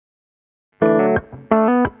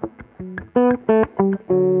I've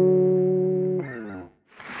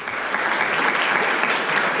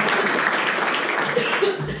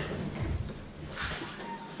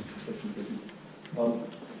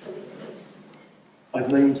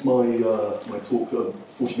named my my talk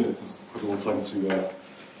 40 minutes is quite a long time to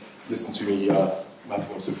listen to me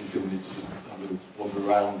mapping up, so if you feel the need to just have a little wander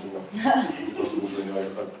around or does wandering, I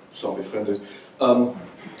shan't be offended.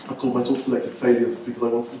 I've called my talk Selected Failures because I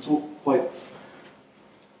wanted to talk quite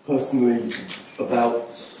personally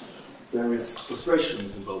about various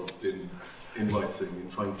frustrations involved in writing, in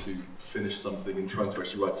trying to finish something, in trying to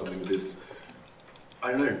actually write something that is, I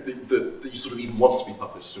don't know, that you sort of even want to be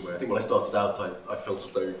published in a way. I think when I started out, I felt as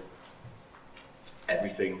though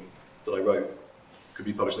everything that I wrote could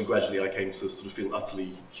be published, and gradually I came to sort of feel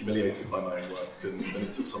utterly humiliated by my own work, and it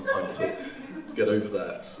took some time to get over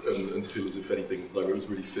that and to feel as if anything that I wrote was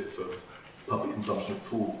really fit for public consumption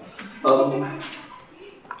at all.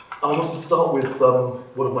 I wanted to start with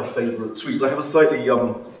one of my favourite tweets. I have a slightly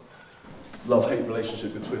love-hate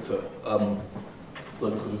relationship with Twitter, so I'm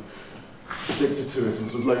sort of addicted to it and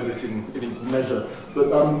sort of loathe it in equal measure.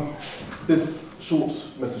 But this short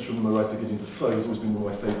message from the writer Gideon Defoe has always been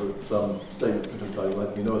one of my favourite statements of guiding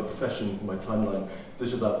life. You know, a profession in my timeline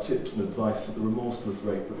dishes out tips and advice at the remorseless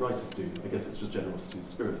rate that writers do. I guess it's just generosity of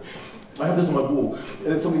spirit. I have this on my wall,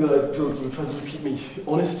 and it's something that I feel sort of tries to keep me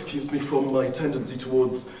honest, keeps me from my tendency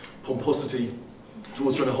towards pomposity,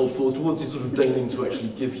 towards trying to hold forth, towards sort of deigning to actually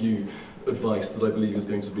give you advice that I believe is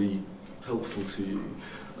going to be helpful to you.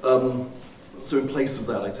 So in place of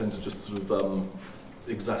that, I tend to just sort of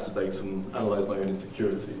exacerbate and analyse my own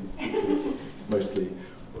insecurities, which is mostly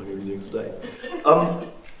what I'm going to be doing today.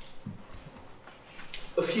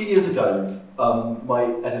 A few years ago, my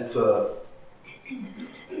editor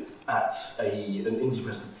at an indie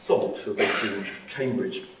press called Solex, based in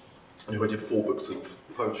Cambridge, and who I did 4 books of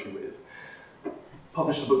poetry with,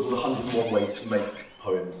 published a book called 101 Ways to Make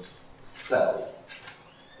Poems Sell.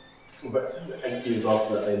 But 8 years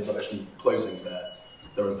after that, they ended up actually closing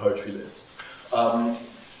their own poetry list. But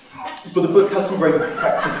the book has some very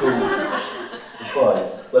practical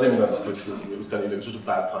advice. I don't think that's a criticism. It was kind of, it was just a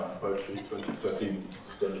bad time for poetry. 2013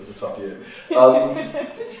 was a tough year.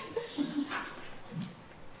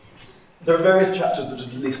 There are various chapters that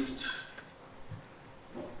just list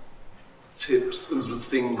tips and sort of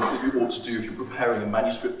things that you ought to do if you're preparing a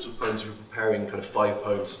manuscript of poems, if you're preparing kind of 5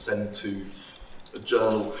 poems to send to a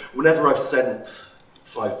journal. Whenever I've sent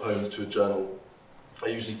 5 poems to a journal, I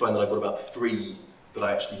usually find that I've got about 3 that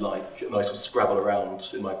I actually like, and I sort of scrabble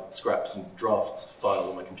around in my scraps and drafts file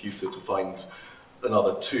on my computer to find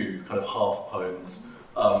another 2 kind of half poems,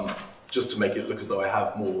 just to make it look as though I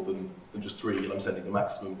have more than just 3, and I'm sending the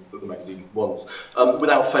maximum that the magazine wants.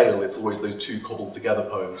 Without fail, it's always those 2 cobbled together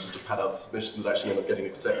poems just to pad out the submission that actually end up getting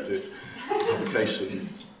accepted for publication,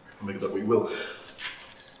 and make that we will.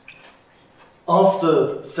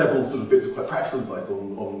 After several sort of bits of quite practical advice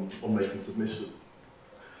on making submissions,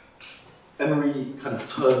 Emery kind of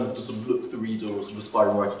turns to sort of look the reader or sort of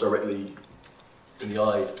aspiring writer directly in the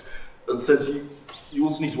eye and says you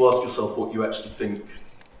also need to ask yourself what you actually think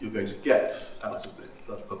you're going to get out of this,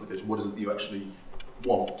 out of publication. What is it that you actually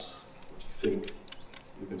want? What do you think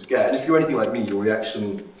you're going to get? And if you're anything like me, your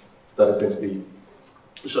reaction to that is going to be,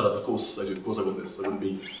 shut up, of course I do, of course I want this. I wouldn't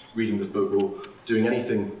be reading this book or doing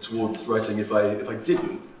anything towards writing if I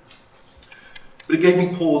didn't. But it gave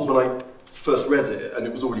me pause when I first read it, and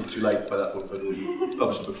it was already too late by that point. I'd already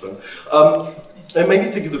published the book plans. It made me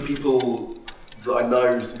think of the people that I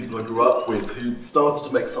know, some people I grew up with, who started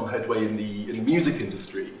to make some headway in the music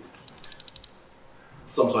industry.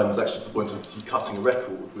 Sometimes actually to the point of sort of cutting a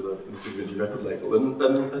record with a sort of indie record label,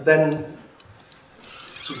 and then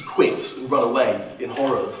sort of quit and run away in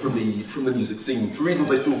horror from the music scene, for reasons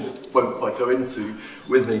they still won't quite go into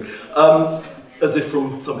with me. As if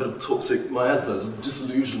from some kind of toxic miasma, sort of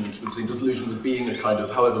disillusioned with being a kind of,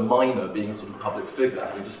 however minor, being a sort of public figure,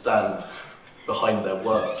 having to stand behind their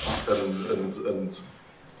work and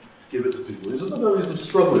give it to people. It's just something I really sort of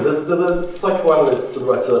struggle with. There's a psychoanalyst and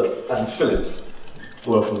writer, Adam Phillips,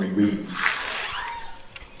 who I often reread.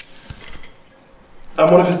 And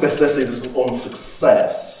one of his best essays is on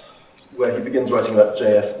success, where he begins writing about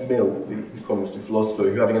J.S. Mill, the economist and philosopher,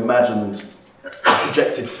 who, having imagined and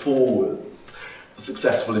projected forwards the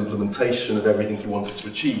successful implementation of everything he wanted to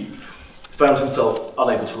achieve, found himself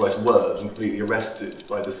unable to write a word and completely arrested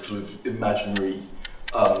by this sort of imaginary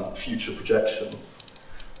future projection.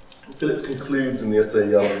 And Phillips concludes in the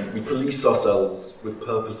essay, we police ourselves with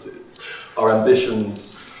purposes, our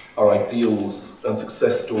ambitions, our ideals and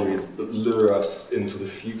success stories that lure us into the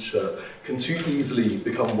future can too easily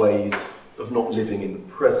become ways of not living in the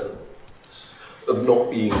present. of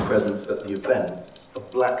not being present at the event, a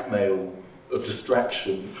blackmail of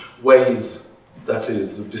distraction, ways, that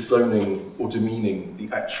is, of disowning or demeaning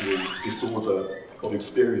the actual disorder of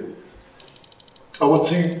experience. I want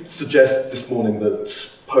to suggest this morning that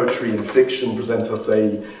poetry and fiction present us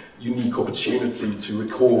a unique opportunity to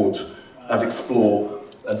record and explore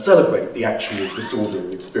and celebrate the actual disorder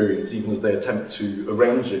of experience, even as they attempt to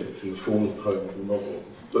arrange it in the form of poems and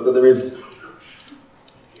novels. But that there is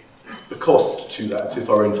a cost to that if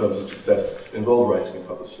our own terms of success involve writing and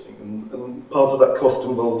publishing. And part of that cost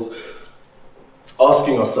involves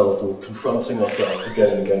asking ourselves or confronting ourselves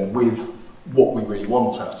again and again with what we really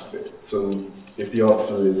want out of it. And if the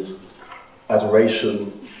answer is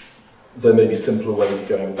adoration, there may be simpler ways of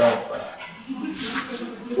going about that.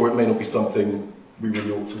 Or it may not be something we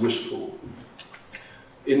really ought to wish for.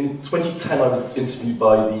 In 2010, I was interviewed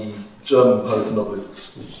by the German poet and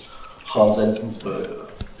novelist Hans Enzensberger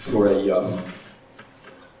for a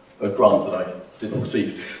grant that I did not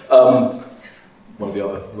receive. One of the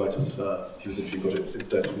other writers he was interviewing got it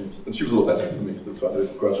instead, and she was a lot better than me, so that's why I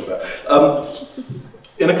grudge that.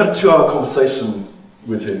 In a kind of 2-hour conversation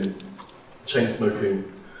with him, chain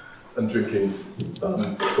smoking and drinking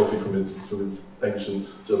coffee from his ancient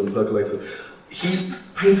German percolator, he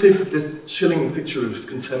painted this chilling picture of his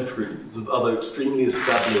contemporaries, of other extremely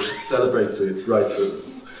established, celebrated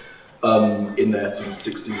writers in their sort of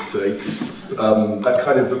 60s to 80s, at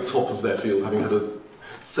kind of the top of their field, having had a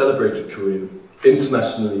celebrated career,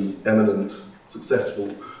 internationally eminent, successful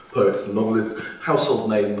poets and novelists, household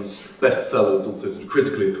names, bestsellers, also sort of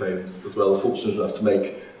critically acclaimed as well, fortunate enough to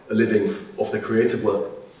make a living off their creative work.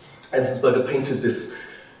 Enzensberger painted this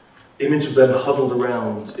image of them huddled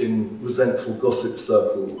around in resentful gossip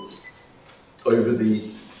circles over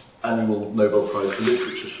the annual Nobel Prize for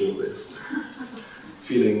Literature shortlist,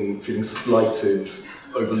 feeling slighted,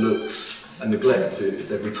 overlooked and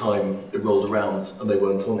neglected every time it rolled around and they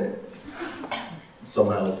weren't on it.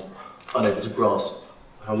 Somehow unable to grasp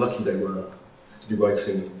how lucky they were to be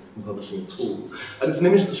writing and publishing at all. And it's an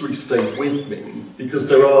image that's really stayed with me because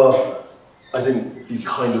there are, I think, these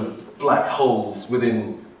kind of black holes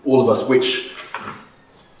within all of us, which,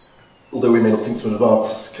 although we may not think so in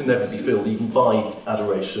advance, can never be filled even by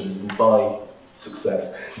adoration, even by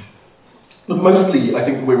success. But mostly, I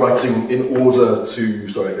think we're writing in order to,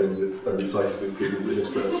 sorry, I get a little bit very excited with Google image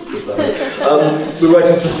search. We're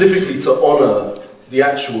writing specifically to honour the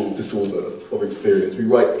actual disorder of experience. We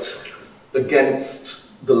write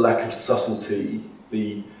against the lack of subtlety,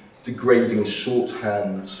 the degrading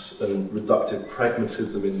shorthand and reductive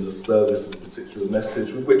pragmatism in the service of a particular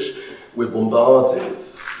message with which we're bombarded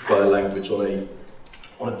via language on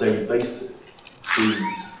a daily basis, through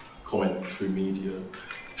comment, through media,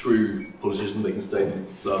 through politicians making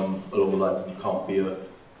statements along the lines of you can't be a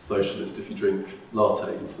socialist if you drink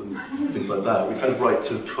lattes and things like that. We kind of write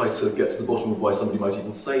to try to get to the bottom of why somebody might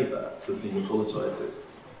even say that, to demythologise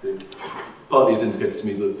it. Partly it indicates to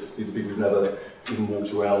me that these are people who've never even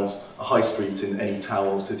walked around a high street in any town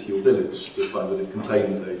or city or village to find that it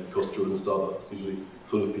contains a Costco and a Starbucks, usually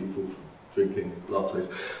full of people drinking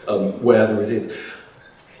lattes, wherever it is.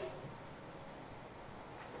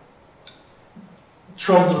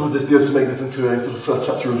 Trying to sort of resist the urge to make this into a sort of first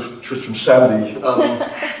chapter of Tristram Shandy,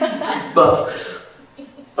 but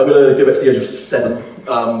I'm going to go back to the age of 7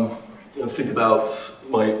 and think about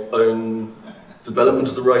my own development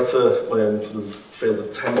as a writer, my own sort of failed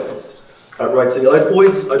attempts at writing. And I'd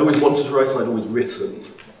always wanted to write and I'd always written.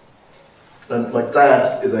 And my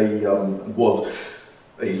dad is was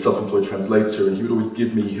a self-employed translator, and he would always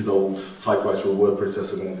give me his old typewriter or word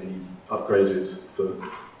processor when he upgraded for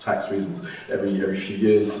tax reasons every few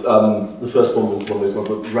years. The first one was one of those ones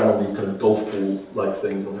that ran on these kind of golf ball-like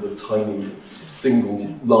things and had a tiny single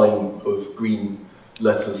line of green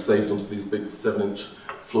letters saved onto these big 7-inch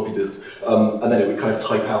floppy disks, and then it would kind of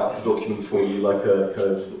type out the document for you like a kind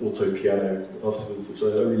of auto piano afterwards, which I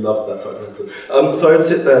really loved that typewriter. So I would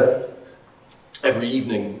sit there every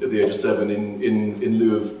evening at the age of 7 in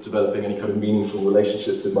lieu of developing any kind of meaningful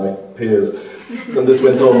relationship with my peers, and this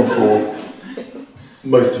went on for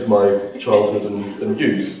most of my childhood and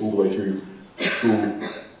youth, all the way through school,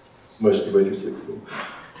 most of the way through sixth form.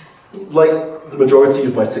 Like the majority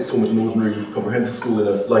of my sixth form was an ordinary comprehensive school in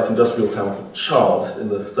a light industrial town called Chard in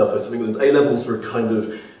the southwest of England. A-levels were a kind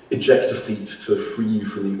of ejector seat to free you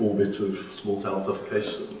from the orbit of small town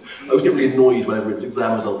suffocation. I always get really annoyed whenever it's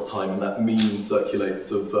exam results time and that meme circulates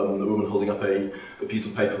of a woman holding up a piece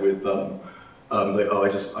of paper with Like, oh, I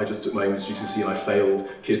just took my English GCSE and I failed.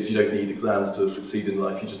 Kids, you don't need exams to succeed in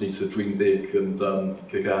life. You just need to dream big and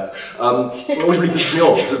kick ass. What always really pisses me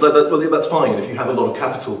off is well, that's fine if you have a lot of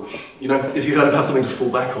capital. You know, if you kind of have something to fall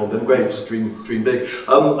back on, then great, just dream big.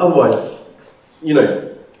 Otherwise, you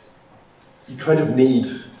know, you kind of need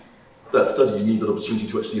that study. You need that opportunity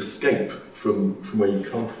to actually escape from where you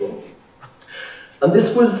come from. And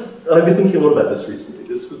this was, I've been thinking a lot about this recently.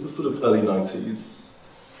 This was the sort of early 90s.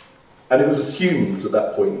 And it was assumed at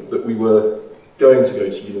that point that we were going to go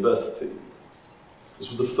to university. This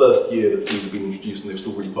was the first year that fees had been introduced, and they were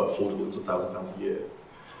still really quite affordable. It was £1,000 a year.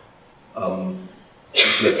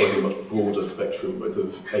 Which led to a much broader spectrum, both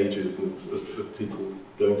of ages and of people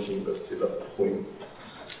going to university at that point.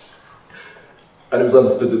 And it was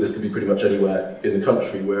understood that this could be pretty much anywhere in the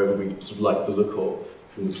country, wherever we sort of liked the look of,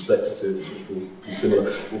 from the prospectuses, which will be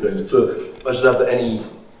similar, we're going to tour. I should add that any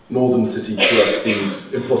northern city to us seemed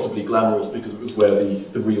impossibly glamorous because it was where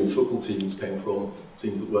the real football teams came from,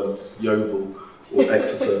 teams that weren't Yeovil or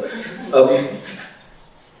Exeter.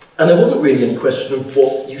 And there wasn't really any question of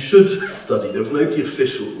what you should study. There was nobody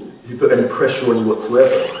official who put any pressure on you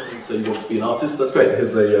whatsoever. So you want to be an artist? That's great.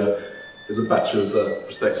 Here's a batch of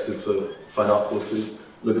prospectuses for fine art courses.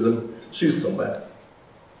 Look at them. Choose somewhere.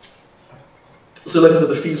 So like I said,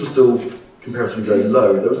 the fees were still comparatively very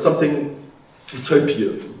low. There was something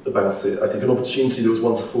utopian about it. I think an opportunity that was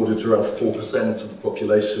once afforded to around 4% of the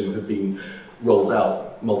population had been rolled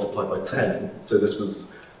out, multiplied by 10. So this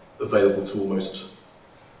was available to almost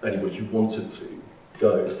anybody who wanted to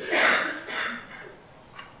go.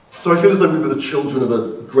 So I feel as though we were the children of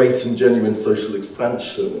a great and genuine social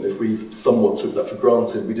expansion, and if we somewhat took that for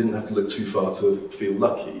granted, we didn't have to look too far to feel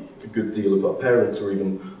lucky. A good deal of our parents or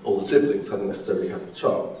even older siblings hadn't necessarily had the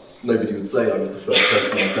chance. Nobody would say I was the first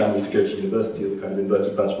person in my family to go to university as a kind of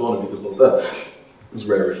inverted badge of honour, because of that. It was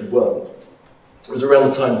rare if you weren't. It was around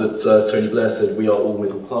the time that Tony Blair said, "We are all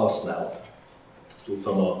middle class now." Still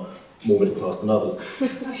some are more middle class than others. We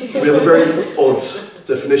have a very odd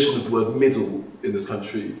definition of the word middle in this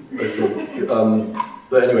country, I think.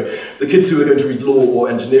 But anyway, the kids who were going to read law or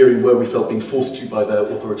engineering were, we felt, being forced to by their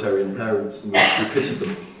authoritarian parents, and we pitied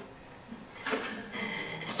them.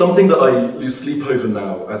 Something that I lose sleep over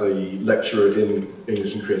now as a lecturer in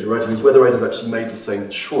English and creative writing is whether I'd have actually made the same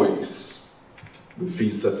choice with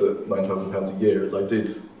fees set at £9,000 a year as I did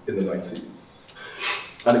in the 90s.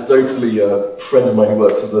 Anecdotally, a friend of mine who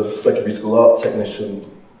works as a secondary school art technician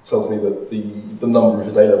tells me that the number of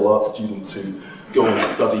his A-level art students who go on to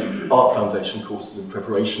study art foundation courses in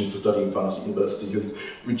preparation for studying fine art at university has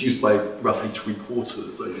reduced by roughly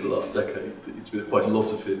 3/4 over the last decade. It used to be that quite a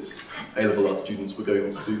lot of his A-level art students were going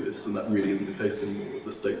on to do this, and that really isn't the case anymore at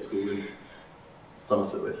the state school in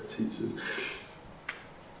Somerset where he teaches.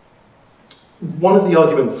 One of the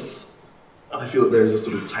arguments, and I feel that there is a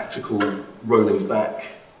sort of tactical rolling back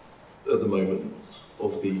at the moment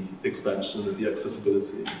of the expansion of the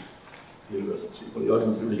accessibility to university. One of the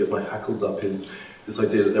arguments that really gets my hackles up is this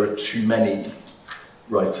idea that there are too many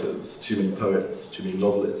writers, too many poets, too many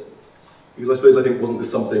novelists. Because I think wasn't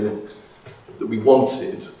this something that we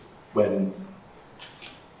wanted when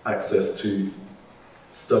access to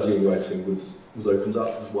studying writing was opened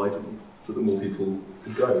up, was widened, so that more people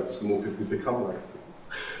could go, so that more people could become writers.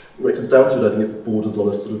 When it comes down to it, I think it borders on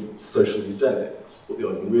a sort of social eugenics. What the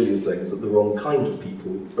argument really is saying is that the wrong kind of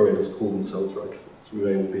people are able to call themselves writers. We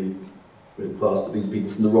may all be middle class, but these are people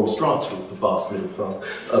from the wrong strata of the vast middle class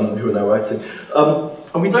who are now writing.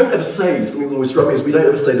 And we don't ever say, something that always struck me is we don't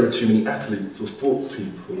ever say there are too many athletes or sports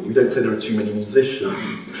people. We don't say there are too many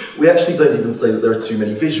musicians. We actually don't even say that there are too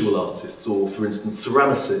many visual artists or, for instance,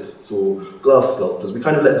 ceramicists or glass sculptors. We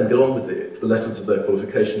kind of let them get on with it. The letters of their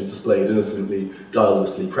qualifications displayed innocently,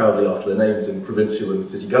 guilelessly, proudly after their names in provincial and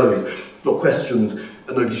city galleries. It's not questioned,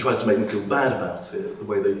 and nobody tries to make them feel bad about it, the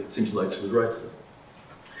way they seem to like to with writers.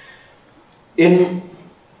 In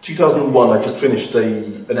 2001, I just finished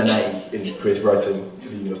an MA in creative writing at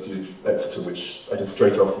the University of Exeter, which I did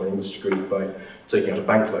straight after my English degree by taking out a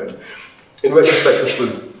bank loan. In retrospect, this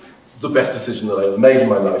was the best decision that I ever made in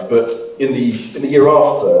my life, but in the year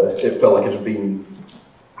after, it felt like it had been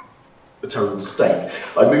a terrible mistake.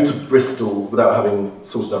 I moved to Bristol without having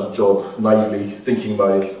sorted out a job, naively thinking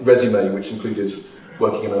my resume, which included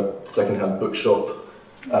working in a second-hand bookshop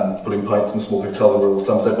and pulling pints in a small hotel in rural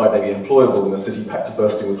Somerset, might make me employable in a city packed to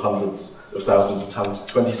bursting with hundreds of thousands of talented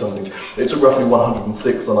 20-somethings. It took roughly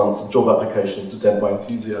 106 unanswered job applications to dent my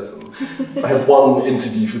enthusiasm. I had one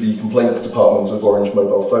interview for the complaints department of Orange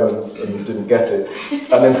mobile phones and didn't get it,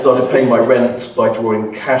 and then started paying my rent by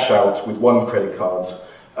drawing cash out with one credit card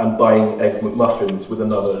and buying Egg McMuffins with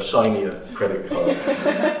another, shinier credit card.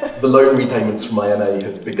 The loan repayments from my NA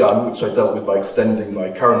had begun, which I dealt with by extending my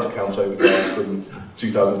current account overdraft from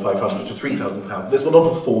 £2,500 to £3,000. This went on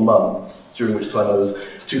for 4 months, during which time I was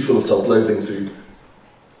too full of self-loathing to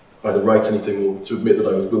either write anything or to admit that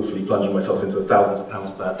I was willfully plunging myself into thousands of pounds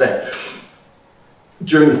of bad debt.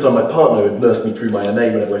 During this time, my partner had nursed me through my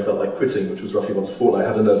NA whenever I felt like quitting, which was roughly once a fortnight. I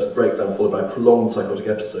had a nervous breakdown followed by a prolonged psychotic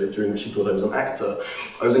episode during which she thought I was an actor.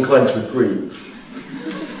 I was inclined to agree.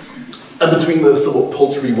 And between the somewhat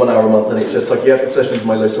paltry 1 hour a month NHS psychiatric sessions and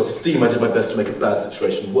my low self-esteem, I did my best to make a bad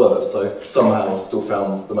situation worse. I somehow still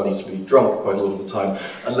found the money to be drunk quite a lot of the time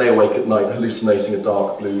and lay awake at night hallucinating a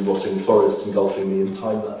dark blue rotting forest engulfing me in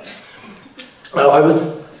time lapse. Now, I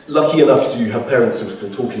was lucky enough to have parents who were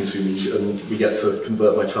still talking to me, and we get to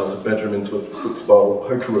convert my childhood bedroom into a foot spa or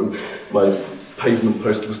poker room. My pavement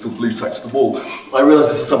poster was still blue tacked to the wall. I realised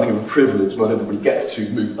this is something of a privilege, not everybody gets to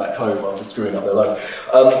move back home after screwing up their lives.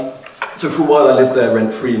 So for a while I lived there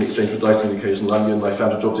rent-free in exchange for dicing the occasional onion. I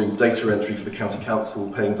found a job doing data entry for the county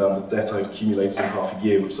council, paying down the debt I'd accumulated in half a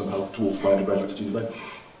year, which somehow dwarfed my undergraduate student loan.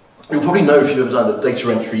 You'll probably know if you've ever done it,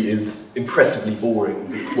 data entry is impressively boring.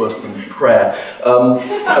 It's worse than prayer.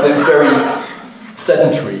 And it's very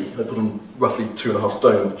sedentary. I put on roughly 2.5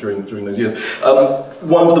 stone during those years.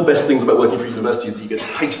 One of the best things about working for university is that you get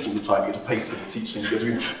to pace all the time. You get to pace when you're teaching, you get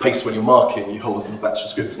to pace when you're marking, you hold a sort of batch of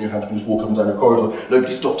scripts in your hand and just walk up and down your corridor.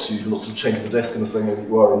 Nobody stops you, you're not sort of changing the desk in the same way that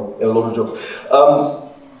you are in a lot of jobs.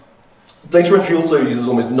 Data entry also uses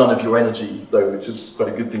almost none of your energy, though, which is quite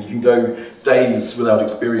a good thing. You can go days without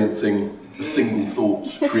experiencing a single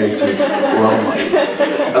thought, creative or otherwise.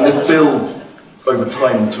 And this builds over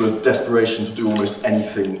time to a desperation to do almost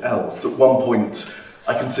anything else. At one point,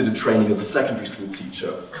 I considered training as a secondary school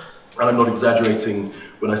teacher. And I'm not exaggerating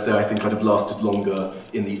when I say I think I'd have lasted longer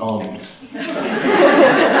in the army.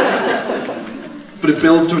 But it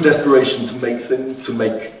builds to a desperation to make things, to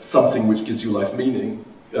make something which gives your life meaning.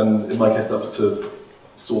 And in my case, that was to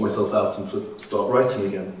sort myself out and to start writing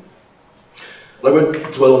again. And I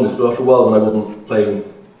won't dwell on this, but after a while, when I wasn't playing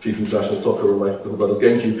FIFA International Soccer or my little brother's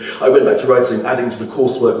GameCube, I went back to writing, adding to the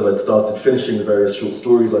coursework that I'd started, finishing the various short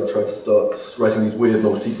stories. I tried to start writing these weird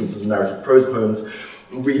long sequences of narrative prose poems,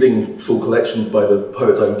 reading full collections by the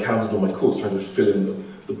poets I encountered on my course, trying to fill in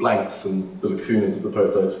the blanks and the lacunas of the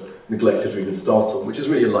poets I'd neglected to even start on, which is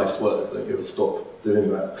really a life's work. I don't ever stop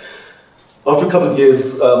doing that. After a couple of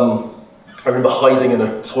years, I remember hiding in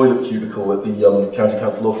a toilet cubicle at the county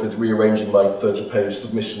council office, rearranging my 30-page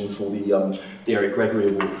submission for the Eric Gregory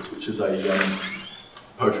Awards, which is a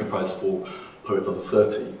poetry prize for poets under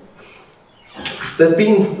 30. There's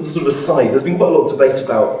been, as a sort of aside, there's been quite a lot of debate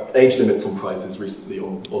about age limits on prizes recently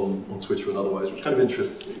on Twitter and otherwise, which kind of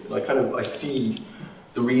interests me. And I see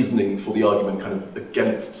the reasoning for the argument kind of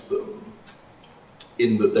against them,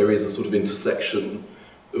 in that there is a sort of intersection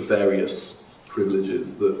of various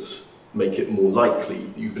privileges that make it more likely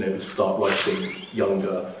that you've been able to start writing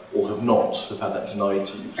younger or have not, have had that denied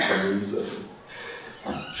to you for some reason.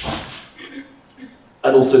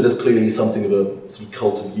 And also there's clearly something of a sort of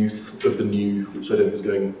cult of youth of the new, which I don't think is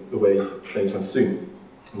going away anytime soon.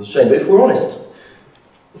 It's a shame, but if we're honest,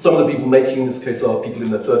 some of the people making this case are people in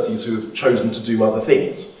their 30s who have chosen to do other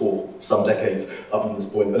things for some decades up until this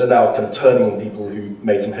point, and are now kind of turning on people who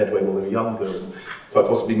made some headway when they were younger, and quite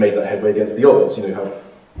possibly made that headway against the odds. You know,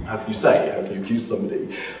 how can you say, how can you accuse somebody?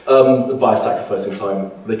 By sacrificing time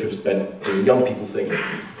they could have spent doing young people things.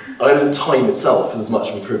 And I know that time itself is as much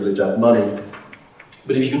of a privilege as money,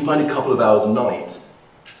 but if you can find a couple of hours a night,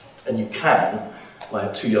 and you can, I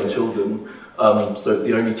have 2 young children, so it's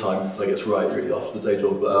the only time that I get to write really after the day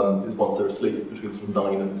job is once they're asleep, between sort of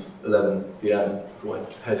 9 and 11 PM before my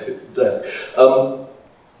head hits the desk.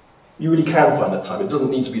 You really can find that time. It doesn't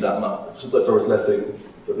need to be that much. Just like Doris Lessing,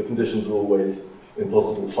 so the conditions are always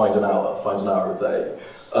impossible. Find an hour a day.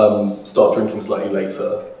 Start drinking slightly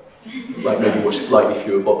later, like maybe watch slightly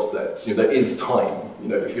fewer box sets. You know, there is time. You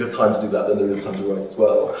know, if you have time to do that, then there is time to write as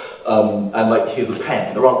well. And like, here's a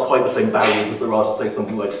pen. There aren't quite the same barriers as there are to say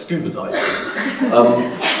something like scuba diving.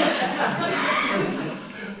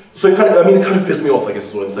 So it kind of pissed me off, I guess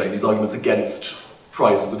is what I'm saying, these arguments against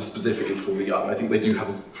prizes that are specifically for the young. I think they do have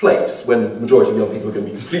a place when the majority of young people are going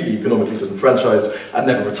to be completely economically disenfranchised and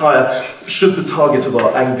never retire. Should the target of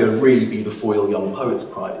our anger really be the Foyle Young Poets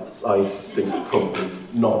Prize? I think probably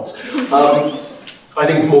not. I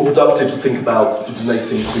think it's more productive to think about sort of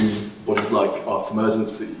donating to bodies like Arts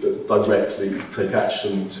Emergency that directly take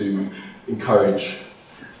action to encourage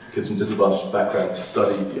kids from disadvantaged backgrounds to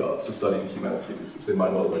study the arts, to study the humanities, which they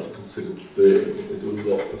might not otherwise have considered doing. They do a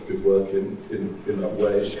lot of good work in that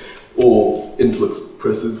way. Or Influx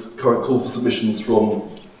Press's current call for submissions from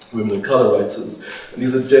women of colour writers. And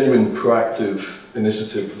these are genuine, proactive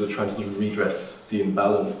initiatives that are trying to sort of redress the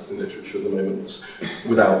imbalance in literature at the moment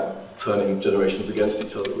without turning generations against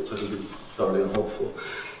each other, which I think is thoroughly unhelpful.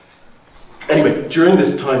 Anyway, during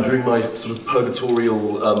this time, during my sort of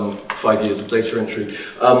purgatorial 5 years of data entry,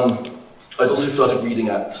 I'd also started reading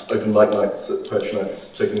at open mic nights, at poetry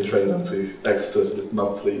nights, taking the train down to Exeter to this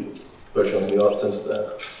monthly poetry night in the Arts Centre there,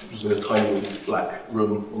 which was in a tiny little black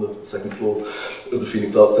room on the second floor of the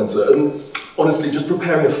Phoenix Arts Centre. And honestly, just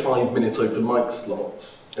preparing a 5-minute open mic slot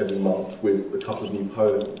every month with a couple of new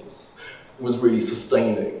poems was really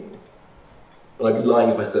sustaining. And I'd be lying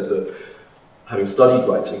if I said that, having studied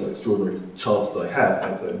writing, the extraordinary chance that I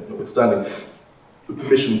had, notwithstanding the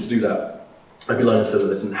permission to do that, I'd be lying if I said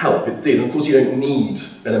that it didn't help. It did. And of course, you don't need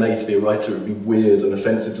an MA to be a writer. It would be weird and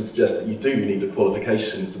offensive to suggest that you do need a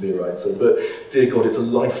qualification to be a writer. But dear God, it's a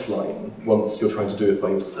lifeline once you're trying to do it by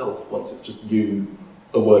yourself, once it's just you,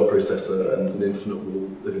 a word processor, and an infinite will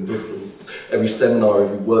of indifference. Every seminar,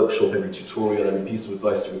 every workshop, every tutorial, every piece of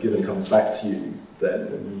advice you're given comes back to you then,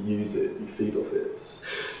 and you use it, you feed off it.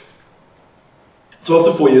 So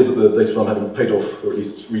after 4 years at the data farm, having paid off, or at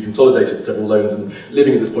least reconsolidated several loans, and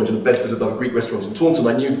living at this point in a bedsit above a Greek restaurant in Taunton,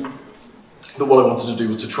 I knew that what I wanted to do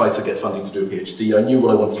was to try to get funding to do a PhD. I knew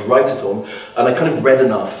what I wanted to write it on, and I kind of read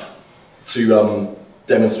enough to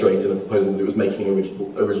demonstrate in a proposal that it was making an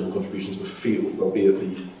original contribution to the field, albeit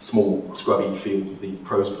the small, scrubby field of the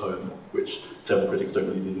prose poem, which several critics don't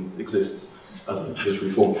really even exists as a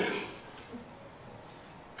literary form.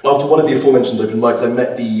 After one of the aforementioned open mics, I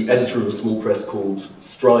met the editor of a small press called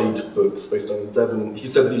Stride Books, based down in Devon. He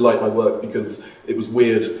said that he liked my work because it was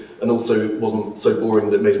weird and also wasn't so boring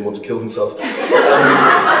that it made him want to kill himself.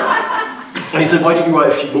 And he said, why don't you write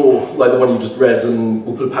a few more, like the one you just read, and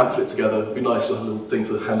we'll put a pamphlet together. It'd be nice to have a little thing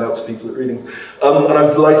to hand out to people at readings. And I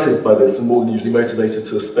was delighted by this and more than usually motivated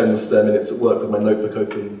to spend the spare minutes at work with my notebook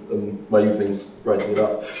open and my evenings writing it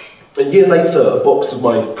up. A year later, a box of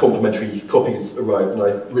my complimentary copies arrived, and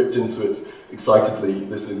I ripped into it excitedly.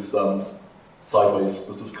 This is sideways,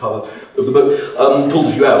 the sort of cover of the book. Pulled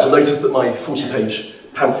a few out, and noticed that my 40-page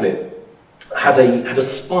pamphlet had a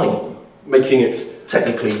spine, making it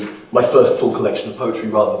technically my first full collection of poetry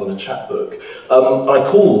rather than a chapbook. I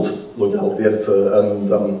called Lloydell, the editor, and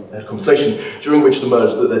had a conversation during which it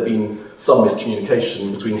emerged that there'd been some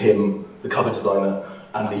miscommunication between him, the cover designer,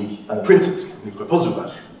 and the printers. He was quite positive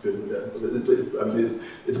about it.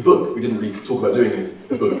 It's a book. We didn't really talk about doing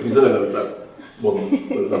a book. He said, no, that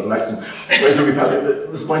was an accident.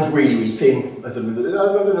 The spine's really, really thin. I said, I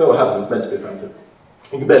don't know what happened. It was meant to be a pamphlet.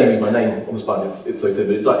 You can barely read my name on the spine. It's so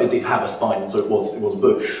thin, but it did have a spine, so it was a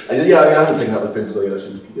book. And he said, yeah, I haven't taken out the printers. I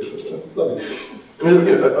actually just lovely. I mean,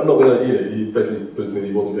 I'm not going to, he basically put it to me that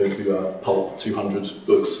he wasn't going to pulp 200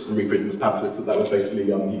 books and reprint them as pamphlets, that was basically,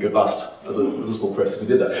 he'd go bust as a small press if he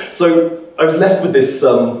did that. So I was left with this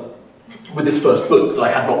first book that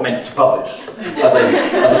I had not meant to publish as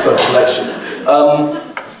a first collection.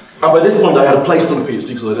 And by this point I had a place on the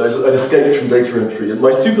PhD because I'd escaped from data entry, and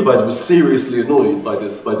my supervisor was seriously annoyed by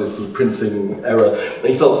this sort of printing error, and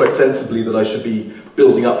he felt quite sensibly that I should be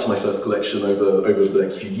building up to my first collection over the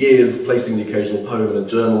next few years, placing the occasional poem in a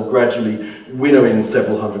journal, gradually winnowing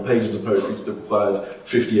several hundred pages of poetry to the required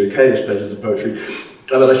 50 okay-ish pages of poetry,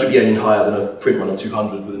 and that I should be aiming higher than a print run of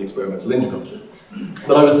 200 with an experimental indie publisher.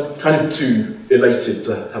 But I was kind of too elated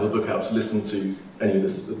to have a book out to listen to any of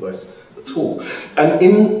this advice at all. And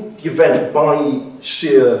in the event, by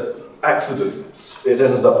sheer accident, it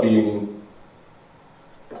ended up being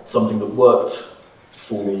something that worked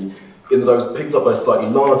for me, in that I was picked up by a slightly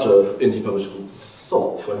larger indie publisher called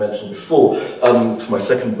Salt, who I mentioned before, for my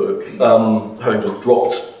second book, having just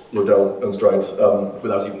dropped Lloydell and Stride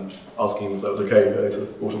without even asking him if that was okay. I ate a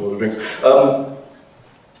water and drinks.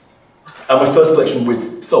 And my first collection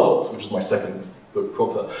with Salt, which is my second book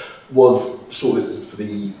proper, was shortlisted for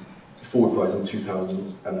the Forward Prize in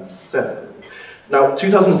 2007. Now,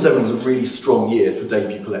 2007 was a really strong year for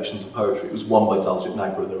debut collections of poetry. It was won by Daljit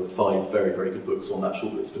Nagra. There were 5 very, very good books on that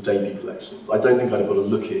shortlist for debut collections. I don't think I'd have got a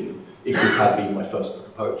look in if this had been my first book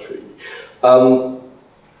of poetry. And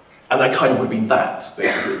that kind of would have been that,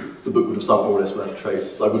 basically. The book would have sunk more or less without a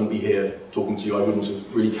trace. I wouldn't be here talking to you. I wouldn't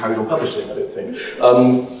have really carried on publishing, I don't think.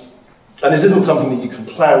 And this isn't something that you can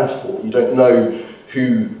plan for. You don't know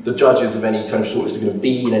who the judges of any kind of shortlist are going to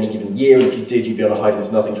be in any given year. If you did, you'd be on a hiding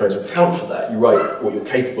there's nothing trying to account for that. You write what you're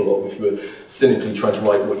capable of. If you were cynically trying to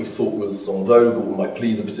write what you thought was en vogue or might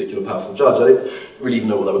please a particular powerful judge, I don't really even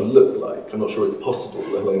know what that would look like. I'm not sure it's possible,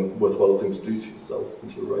 let alone a worthwhile thing to do to yourself and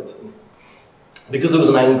to your writing. Because there was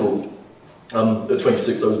an angle, at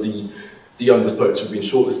 26 I was the the youngest poets who had been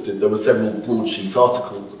shortlisted, there were several broadsheet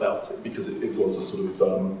articles about it, because it was a sort of,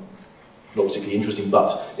 not particularly interesting,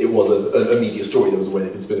 but it was a media story. There was a way they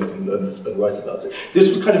could spin it and write about it. This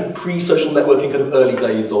was kind of pre-social networking, kind of early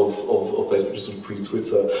days of Facebook, just sort of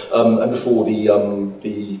pre-Twitter, and before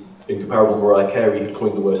the incomparable Mariah Carey had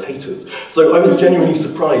coined the word haters. So I was genuinely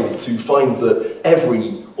surprised to find that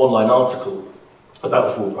every online article about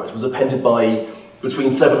the Ford Prize was appended by between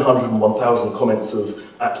 700 and 1,000 comments of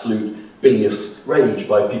absolute bilious rage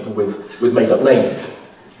by people with made-up names.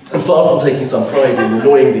 And far from taking some pride in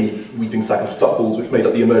annoying the weeping sack of fuckballs which made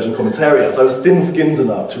up the emerging commentariat, I was thin-skinned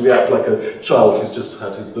enough to react like a child who's just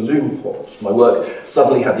had his balloon popped. My work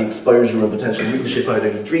suddenly had the exposure and potential readership I had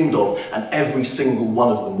only dreamed of, and every single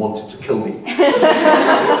one of them wanted to kill me.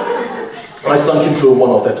 I sunk into a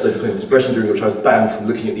one-off episode of clinical depression, during which I was banned from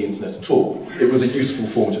looking at the internet at all. It was a useful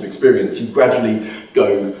formative experience. You gradually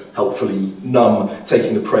go helpfully numb,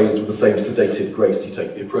 taking the praise with the same sedated grace you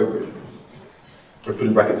take the opprobrium. I put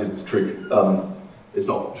in brackets, it's true. It's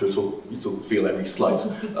not true at all. You still feel every slight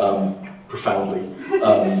profoundly,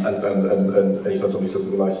 and anytime somebody says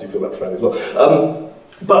something nice, you feel that profoundly as well.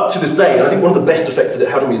 But to this day, and I think one of the best effects that it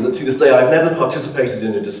had on me is that to this day I've never participated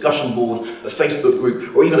in a discussion board, a Facebook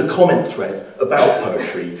group, or even a comment thread about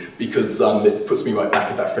poetry, because it puts me right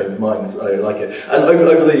back in that frame of mind. I don't like it. And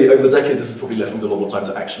over the decade, this has probably left me with a lot more time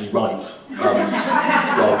to actually write,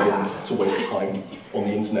 rather than to waste time on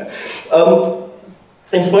the internet.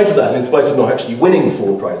 In spite of that, and in spite of not actually winning the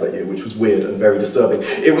Ford Prize that year, which was weird and very disturbing,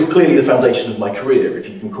 it was clearly the foundation of my career, if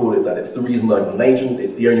you can call it that. It's the reason I got an agent,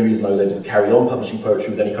 it's the only reason I was able to carry on publishing poetry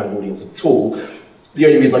with any kind of audience at all, the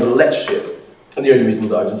only reason I got a lectureship, and the only reason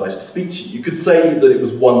that I was invited to speak to you. You could say that it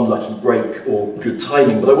was one lucky break or good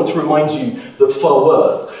timing, but I want to remind you that far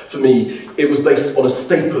worse, for me, it was based on a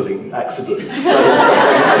stapling accident. That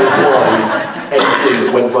is why anything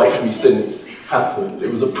that went right for me since happened. It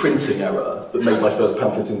was a printing error that made my first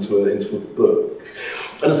pamphlet into a book.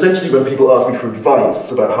 And essentially when people ask me for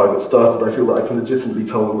advice about how I got started, I feel that I can legitimately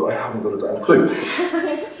tell them that I haven't got a damn clue.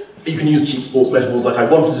 You can use cheap sports metaphors like I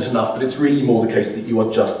wanted it enough, but it's really more the case that you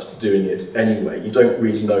are just doing it anyway. You don't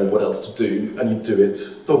really know what else to do, and you do it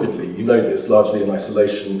doggedly. You know this, largely in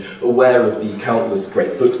isolation, aware of the countless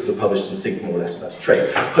great books that are published in sync more or less without a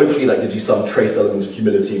trace. Hopefully that gives you some trace element of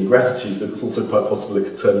humility and gratitude, but it's also quite possible it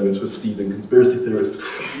could turn you into a seething conspiracy theorist.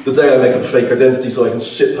 The day I make up a fake identity so I can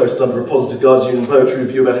shitpost under a positive Guardian poetry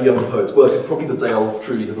review about a younger poet's work is probably the day I'll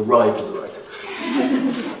truly have arrived as a writer.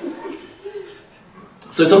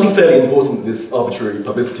 So something fairly important in this arbitrary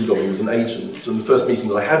publicity got me was an agent, and the first meeting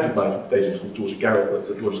that I had with my agent, called Georgia Garrett, works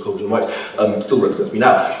at Rogers College and White, still represents me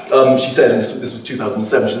now. She said, and this was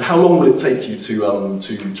 2007, she said, how long will it take you to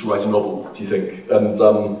write a novel, do you think? And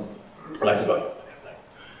I said, well,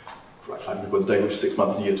 write 500 words a day, which is 6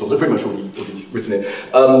 months a year, so I've pretty much already written it.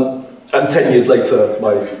 And 10 years later,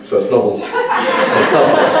 my first novel was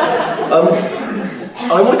published.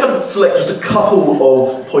 I want to kind of select just a couple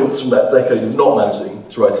of points from that decade of not managing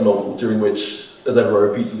to write a novel, during which, as ever, I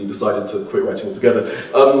repeatedly decided to quit writing altogether,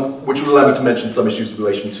 which would allow me to mention some issues with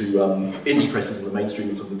relation to indie presses and the mainstream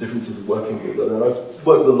and some of the differences of working with them. And I've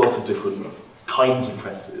worked with a lot of different kinds of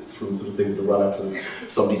presses, from sort of things that run out of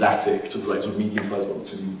somebody's attic to the like sort of medium-sized ones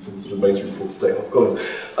to the sort of mainstream before the state HarperCollins.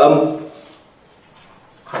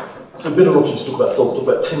 So a bit of an opportunity to talk about Sol, talk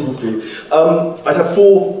about Tyndall Street. I'd have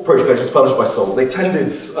 4 poetry collections published by Sol. They tended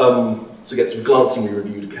to get sort of glancingly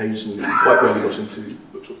reviewed occasionally, quite rarely got into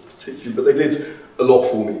bookshops particularly, but they did a lot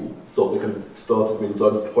for me. Sol, they kind of started me, so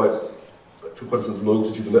I feel quite a sense of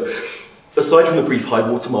loyalty to them. But aside from the brief high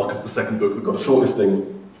watermark of the second book that got a shortlisting,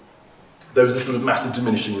 there was this sort of massive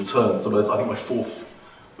diminishing return. So I think my 4th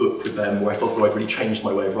book with them, where I felt as though I'd really changed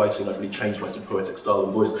my way of writing, I'd really changed my sort of poetic style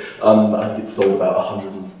and voice. I think it sold about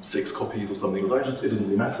 106 copies or something. It doesn't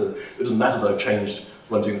really matter. It doesn't matter that I've changed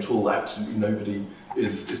what I'm doing at all. Absolutely nobody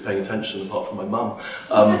is paying attention apart from my mum.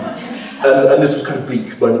 And this was kind of a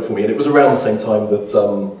bleak moment for me. And it was around the same time that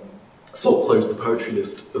Sol closed the poetry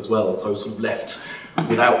list as well. So I was sort of left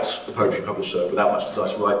without a poetry publisher, without much desire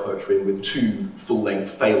to write poetry, and with 2 full-length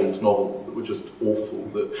failed novels that were just awful,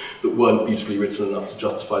 that weren't beautifully written enough to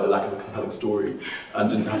justify the lack of a compelling story, and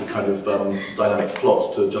didn't have a kind of dynamic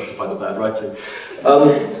plot to justify the bad writing.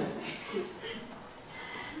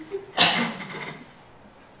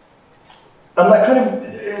 And that kind of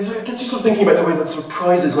it gets you sort of thinking about the way that sort of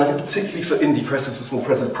prizes, and I think particularly for indie presses, for small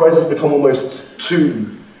presses, prizes become almost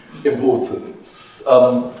too important.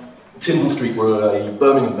 Tyndall Street were a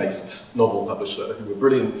Birmingham-based novel publisher who were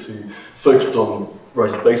brilliant, who focused on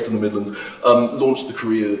writers based in the Midlands, launched the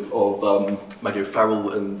careers of Maggie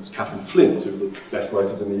O'Farrell and Catherine Flint, who were the best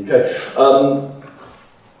writers in the UK.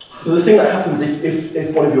 But the thing that happens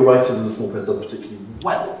if one of your writers as a small press does particularly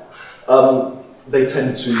well, they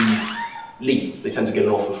tend to leave. They tend to get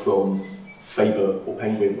an offer from Faber or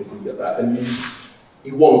Penguin or something like that, and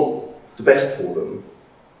you want the best for them,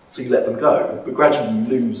 so you let them go. But gradually you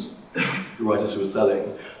lose the writers who are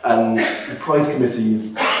selling, and the prize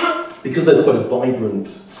committees, because there's quite a vibrant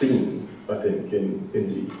scene, I think, in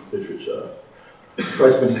indie literature, the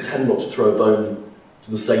prize committees tend not to throw a bone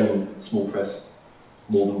to the same small press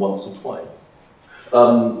more than once or twice.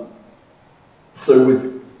 So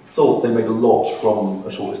with Salt, they made a lot from a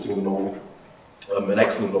shortlisting of a novel, an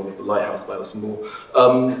excellent novel, The Lighthouse by Alison Moore.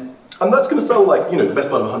 And that's going to sell like, the best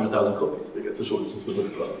part of 100,000 copies if it gets a shortlisting for the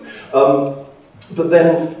book clubs. But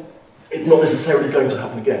then it's not necessarily going to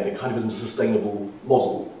happen again. It kind of isn't a sustainable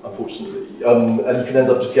model, unfortunately. And you can end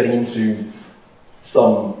up just getting into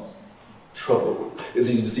some trouble. It's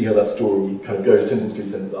easy to see how that story kind of goes. Tinton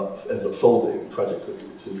Street ends up folding tragically,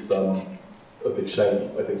 which is a big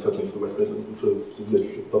shame, I think, certainly for the West Midlands and for some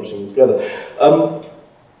literature publishing altogether.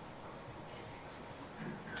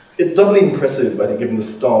 It's doubly impressive, I think, given the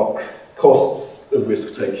stark costs of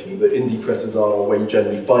risk-taking that indie presses are, where you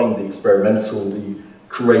generally find the experimental, the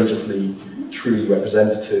courageously, truly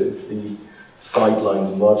representative, the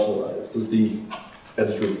sidelined and marginalised. As the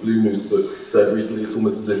editor of Blue Moose Books said recently, it's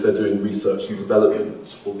almost as if they're doing research and development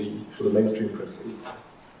for the mainstream presses.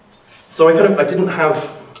 So I didn't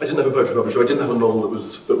have a poetry publisher. I didn't have a novel that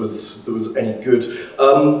was any good.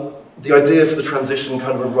 The idea for the transition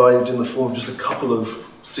kind of arrived in the form of just a couple of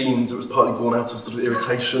scenes. It was partly born out of sort of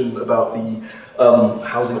irritation about the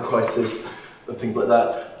housing crisis and things like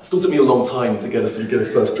that. It still took me a long time to get a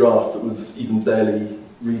first draft that was even barely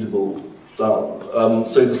readable done.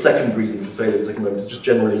 So the second reason for failure at the second moment is just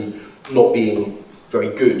generally not being very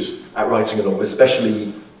good at writing a novel,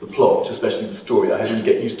 especially the plot, especially the story. I had to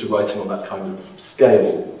get used to writing on that kind of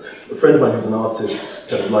scale. A friend of mine who's an artist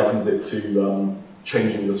kind of likens it to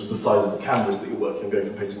changing the size of the canvas that you're working on, going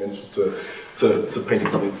from painting miniatures to painting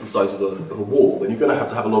something that's the size of a wall. And you're going to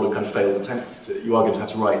have a lot of kind of failed attempts at it. You are going to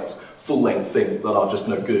have to write full-length things that are just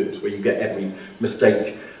no good, where you get every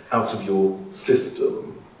mistake out of your system.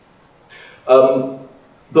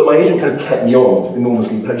 But my agent kind of kept me on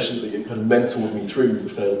enormously patiently and kind of mentored me through the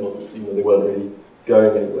failed novels, even though they weren't really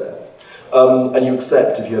going anywhere. And you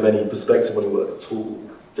accept, if you have any perspective on your work at all,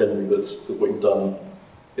 generally that what you've done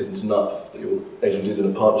isn't enough, that your agent is in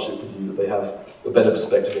a partnership with you, that they have a better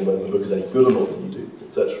perspective on whether the book is any good or not than you do,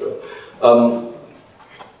 etc.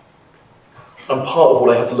 And part of what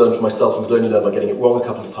I had to learn for myself, and could only learn by getting it wrong a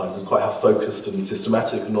couple of times, is quite how focused and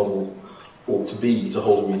systematic a novel ought to be to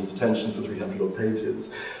hold a reader's attention for 300 odd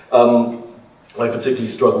pages. I particularly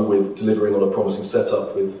struggle with delivering on a promising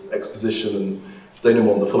setup with exposition, and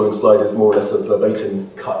denouement. The following slide is more or less a verbatim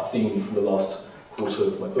cut scene from the last quarter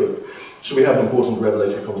of my book. Should we have an important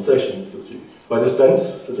revelatory conversation, says you? By this bend?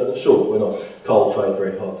 Said Janet. Sure, why not? Carl tried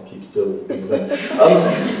very hard to keep still at the event.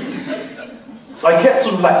 I kept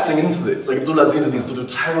sort of lapsing into this. I kept sort of lapsing into these sort of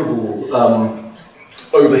terrible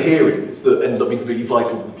overhearings that ended up being completely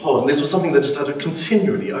vital to the plot. And this was something that just had to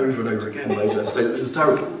continually, over and over again, I had to say, this is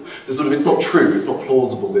terrible. This sort of, it's not true, it's not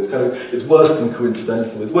plausible, it's worse than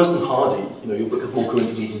coincidental, it's worse than Hardy. Your book has more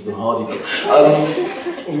coincidences than Hardy does.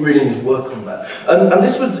 We really need to work on that. And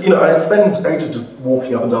this was, I'd spend ages just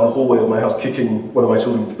walking up and down the hallway of my house, kicking one of my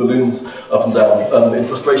children's balloons up and down in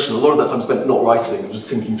frustration. A lot of that time spent not writing, and just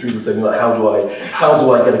thinking through the same, like, how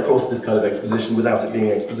do I get across this kind of exposition without it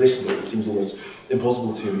being exposition? It seems almost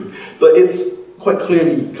impossible to me. But it's quite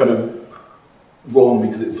clearly kind of wrong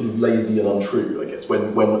because it's sort of lazy and untrue, I guess, when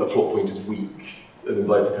a plot point is weak and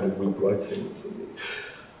invites a kind of weak writing from me.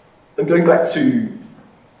 And going back to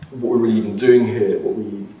what we're really even doing here, what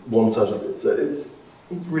we want out of it, so it's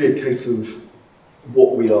really a case of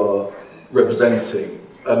what we are representing.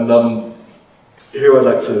 And here I'd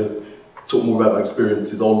like to talk more about my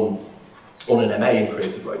experiences on an MA in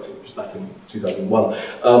creative writing, which was back in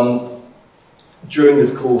 2001. During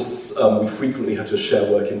this course, we frequently had to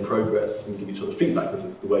share work in progress and give each other feedback, as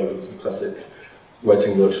is the way of a sort of classic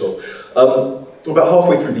writing workshop. About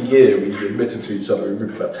halfway through the year, we admitted to each other, a group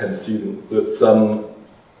of about 10 students, that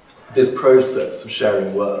this process of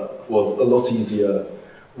sharing work was a lot easier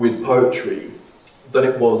with poetry than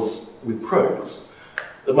it was with prose.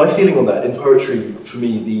 And my feeling on that, in poetry, for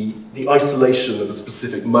me, the isolation of a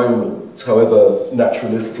specific moment, however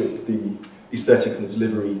naturalistic the aesthetic and the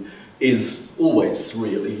delivery, is always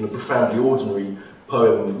surreal. Even a profoundly ordinary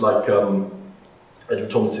poem like Edward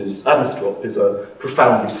Thomas's Adamstrop is a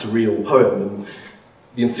profoundly surreal poem, and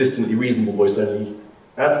the insistently reasonable voice only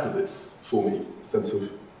adds to this for me, a sense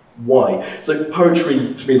of why. So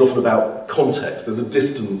poetry, to me, is often about context. There's a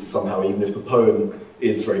distance somehow, even if the poem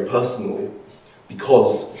is very personal,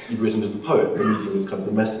 because you've written as a poet, the medium is kind of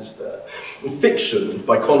the message there. In fiction,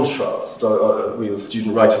 by contrast, we as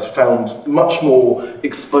student writers found much more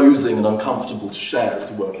exposing and uncomfortable to share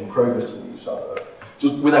as a work in progress with each other.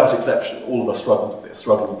 Just without exception, all of us struggled with this,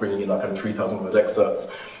 struggled with bringing in that kind of 3,000 word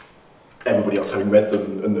excerpts, everybody else having read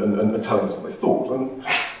them and telling us what they thought. And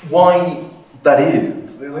why that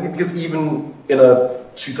is I think because even in a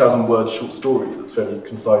 2,000 word short story that's fairly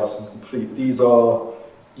concise and complete, these are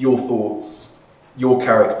your thoughts, your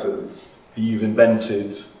characters, who you've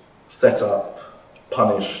invented, set up,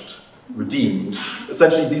 punished, redeemed.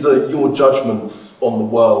 Essentially, these are your judgments on the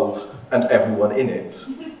world and everyone in it.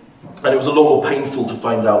 And it was a lot more painful to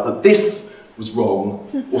find out that this was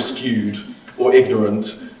wrong, or skewed, or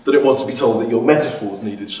ignorant, than it was to be told that your metaphors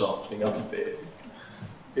needed sharpening up a bit,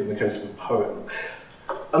 in the case of a poem.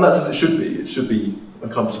 And that's as it should be. It should be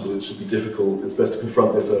uncomfortable, it should be difficult. It's best to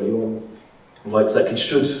confront this early on. Why exactly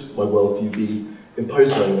should my worldview be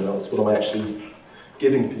imposed on anyone else? What am I actually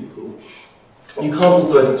giving people? You can't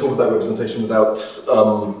also, I think, talk about representation without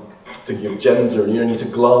thinking of gender, and you only need to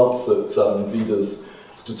glance at Vida's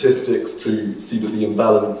statistics to see that the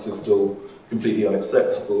imbalance is still completely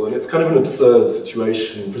unacceptable. And it's kind of an absurd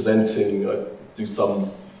situation presenting, I do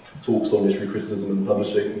some talks on literary criticism and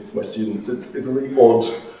publishing to my students. It's a really odd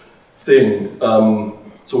thing,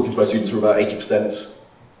 talking to my students who are about 80%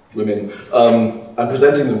 women, and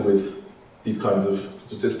presenting them with these kinds of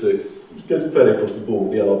statistics, which goes fairly across the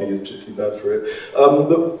board. The LRB is particularly bad for it.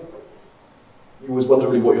 But you always wonder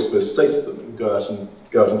really what you're supposed to say to them, and go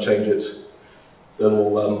out and change it. They'll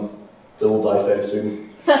all die fairly soon.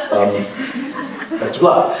 Best of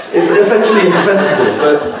luck. It's essentially indefensible,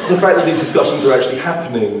 but the fact that these discussions are actually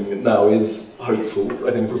happening now is hopeful,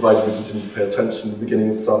 I think, provided we continue to pay attention, the beginning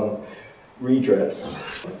of some redress.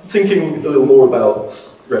 Thinking a little more about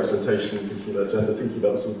representation, thinking about gender, thinking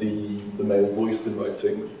about sort of the male voice in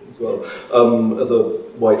writing as well. As a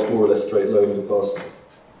white, more or less straight, low middle class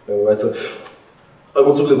male writer, I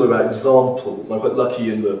want to talk a little bit about examples. I'm quite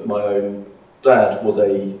lucky in that my own dad was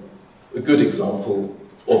a good example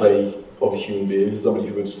of a human being, somebody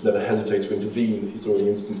who would never hesitate to intervene if he saw any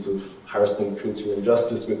instance of harassment, cruelty, or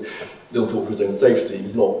injustice with little thought for his own safety.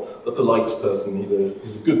 He's not a polite person, he's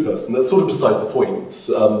a good person. That's sort of besides the point,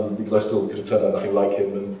 because I still could have turned out nothing like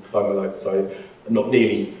him, and by my light side, I'm not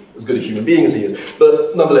nearly as good a human being as he is.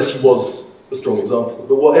 But nonetheless, he was a strong example.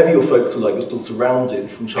 But whatever your folks are like, you're still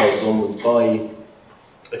surrounded from childhood onwards by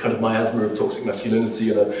a kind of miasma of toxic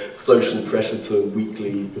masculinity and a social pressure to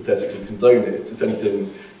weakly, pathetically condone it. If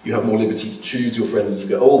anything, you have more liberty to choose your friends as you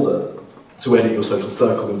get older, to edit your social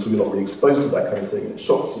circle until you're not really exposed to that kind of thing. It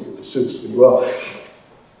shocks you, as it should when you are.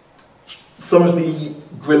 Some of the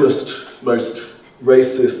grimmest, most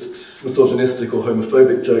racist, misogynistic or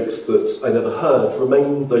homophobic jokes that I've ever heard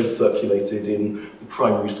remain those circulated in the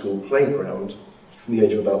primary school playground from the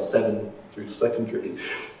age of about 7 through to secondary.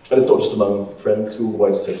 And it's not just among friends, all the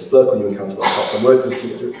wider social circle you encounter that part-time work as a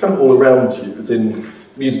teenager. It's kind of all around you. It's in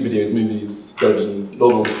music videos, movies, television,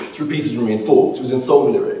 novels. It's repeated and reinforced. It was in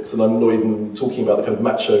song lyrics, and I'm not even talking about the kind of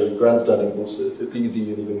macho grandstanding bullshit. It's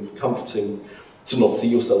easy and even comforting to not see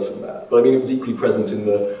yourself in that. But I mean, it was equally present in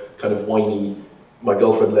the kind of whiny, my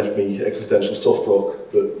girlfriend left me existential soft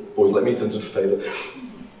rock that boys like me tend to favour.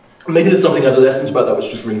 Maybe there's something adolescent about that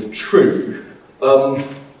which just rings true.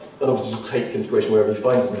 And obviously just take inspiration wherever you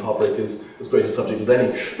find it, and heartbreak is as great a subject as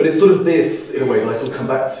any. But it's sort of this, in a way, that I sort of come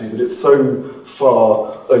back to, that it's so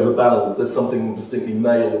far overbalanced. There's something distinctly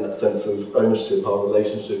male in that sense of ownership. Our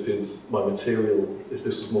relationship is my material. If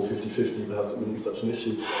this was more 50-50, perhaps it wouldn't be such an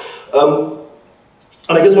issue.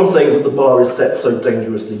 And I guess what I'm saying is that the bar is set so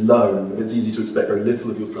dangerously low, and it's easy to expect very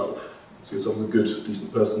little of yourself. See yourself as a good,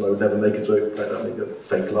 decent person. I would never make a joke like that, make a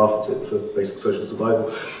fake laugh at it for basic social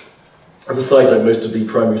survival. As a side note, most of the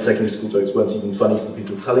primary, secondary school jokes weren't even funny to the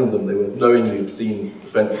people telling them. They were knowingly obscene,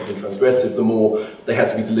 offensive, and transgressive. The more they had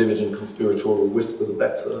to be delivered in conspiratorial whisper, the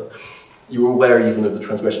better. You were aware even of the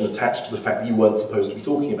transgression attached to the fact that you weren't supposed to be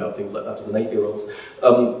talking about things like that as an 8-year-old.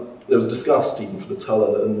 There was disgust even for the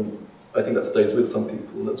teller, and I think that stays with some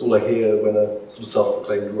people. And that's all I hear when a sort of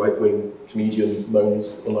self-proclaimed right-wing comedian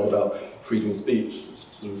moans online about freedom of speech. It's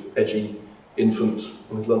just sort of edgy infant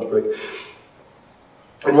on his lunch break.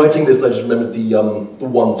 In writing this, I just remembered the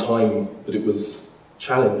one time that it was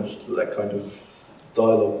challenged, that kind of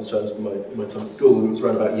dialogue was challenged in my time at school, and it was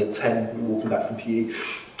around about year 10, we were walking back from PE,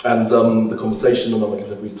 and the conversation among my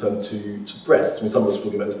contemporaries turned to breasts. I mean, some of us were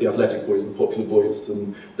talking about this, the athletic boys, the popular boys,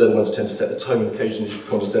 and they're the ones who tend to set the tone, occasionally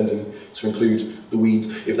condescending to include the weeds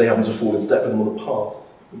if they happen to fall in step with them on the path.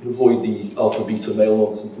 You can avoid the alpha-beta male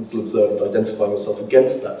nonsense and still observe that identifying yourself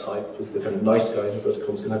against that type as the kind of nice guy in inverted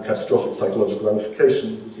commas can have catastrophic psychological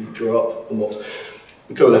ramifications as you grow up or not.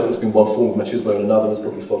 The coalescence being one form of machismo and another is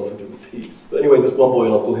probably far from a different piece. But anyway, this one boy,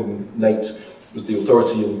 and I'll call him Nate, was the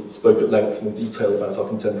authority and spoke at length and in detail about our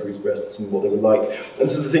contemporaries' breasts and what they were like. And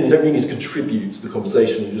this is the thing, you don't really need to contribute to the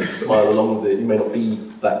conversation, you just smile along with it. You may not be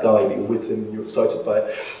that guy, but you're with him and you're excited by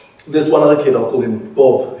it. There's one other kid, I'll call him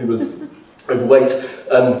Bob, who was overweight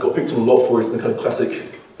and got picked on a lot for it in the kind of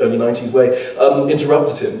classic early 90s way,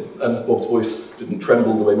 interrupted him, and Bob's voice didn't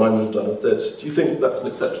tremble the way mine would have done, and said, "Do you think that's an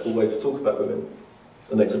acceptable way to talk about women?"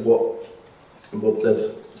 And Nate said, "What?" And Bob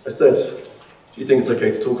said, "I said, do you think it's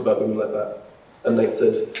okay to talk about women like that?" And Nate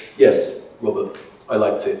said, "Yes, Robert, I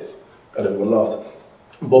like tits." And everyone laughed.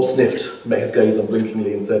 And Bob sniffed, met his gaze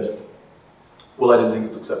unblinkingly, and said, "Well, I didn't think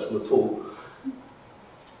it's acceptable at all."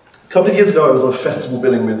 A couple of years ago, I was on a festival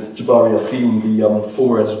billing with Jabari Yassin, the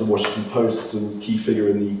former editor of the Washington Post and key figure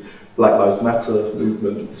in the Black Lives Matter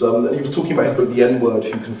movement. And he was talking about his book, The N-Word,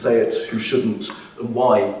 Who Can Say It, Who Shouldn't, and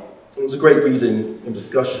Why. It was a great reading and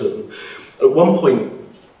discussion. At one point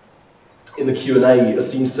in the Q&A,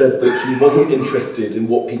 Yassin said that he wasn't interested in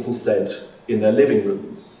what people said in their living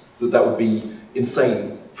rooms, that would be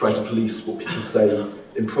insane, trying to police what people say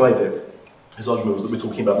in private. His argument was that we're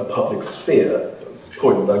talking about the public sphere. That's his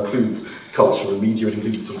point. That includes culture and media. It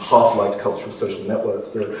includes sort of half-light culture of social networks.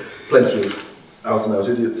 There are plenty of out-and-out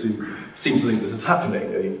idiots who seem to think this is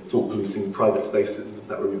happening, thought policing in private spaces, if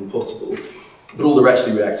that were even possible. But all they're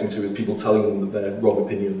actually reacting to is people telling them that their wrong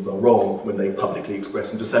opinions are wrong when they publicly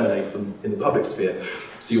express and disseminate them in the public sphere.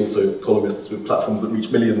 See also columnists with platforms that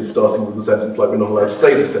reach millions starting with the sentence like, "We're not allowed to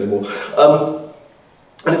say this anymore."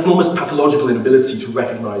 And it's an almost pathological inability to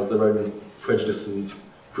recognise their own prejudice and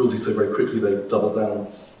cruelty so very quickly they double down,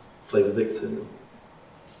 play the victim.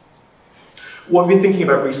 What I've been thinking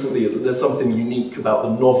about recently is that there's something unique about the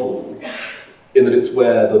novel in that it's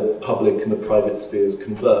where the public and the private spheres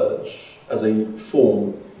converge. As a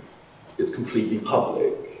form, it's completely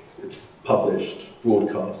public. It's published,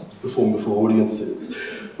 broadcast, performed before audiences.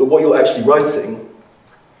 But what you're actually writing,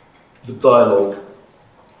 the dialogue,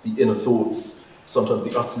 the inner thoughts, sometimes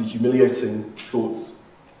the utterly humiliating thoughts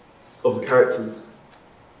of the characters,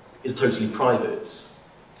 is totally private.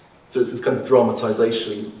 So it's this kind of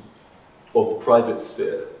dramatisation of the private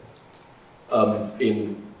sphere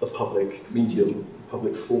in a public medium,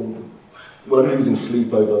 public form. When I'm losing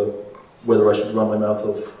sleep over whether I should run my mouth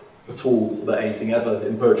off at all about anything ever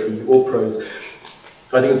in poetry or prose,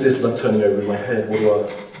 I think it's this that I'm turning over in my head. What are our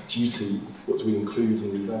duties? What do we include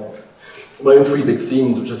and leave out? My own three big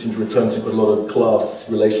themes, which I seem to return to quite a lot, are class,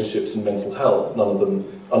 relationships, and mental health, none of them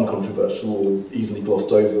uncontroversial or as easily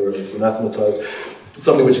glossed over as anathematised.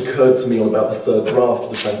 Something which occurred to me on about the third draft of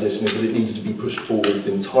the transition is that it needed to be pushed forwards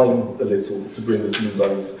in time a little to bring the themes I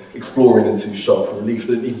was exploring into sharper relief,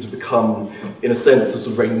 that it needed to become, in a sense, a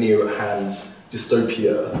sort of very near-at-hand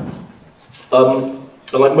dystopia. And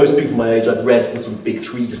like most people my age, I'd read the sort of big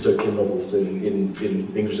three dystopian novels in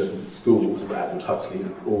English lessons at school, sort of Atwood, Huxley,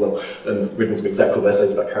 and Orwell, and written some execrable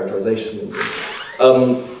essays about characterisation.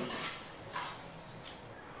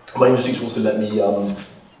 My English teacher also let me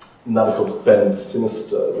Nabokov's Ben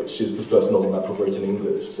Sinister, which is the first novel I wrote in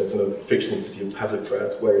English, set in a fictional city of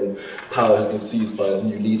Padograd, wherein power has been seized by a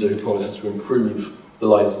new leader who promises to improve the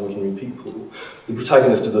lives of ordinary people. The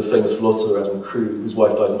protagonist is a famous philosopher, Adam Krug, whose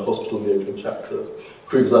wife dies in hospital in the opening chapter.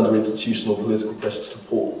 Krug is under institutional political pressure to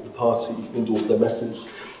support the party and endorse their message.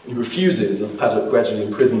 He refuses as Paddock gradually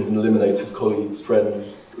imprisons and eliminates his colleagues,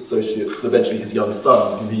 friends, associates, and eventually his young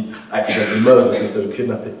son, whom he accidentally murders instead of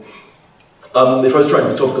kidnapping. If I was trying to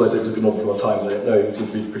be topical, I'd say it was a good novel for our time. I don't know, it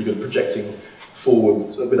seems to be pretty good at projecting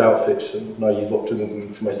forwards without fiction, with naive optimism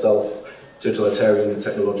for myself, totalitarian,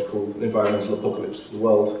 technological, and environmental apocalypse for the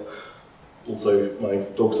world. Also, my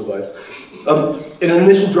dog survives. In an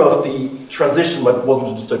initial draft, the transition wasn't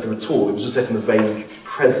a dystopia at all. It was just set in the vague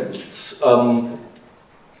present.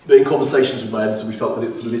 But in conversations with my editor, we felt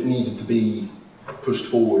that it needed to be pushed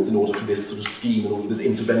forwards in order for this sort of scheme, in order for this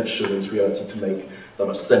intervention into reality to make that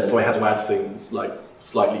much sense. So I had to add things like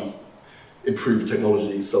slightly improved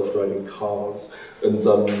technology, self-driving cars, and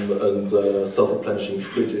self-replenishing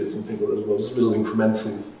fridges and things like that as well, just little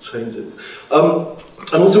incremental changes. And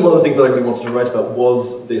also one of the things that I really wanted to write about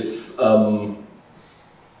was this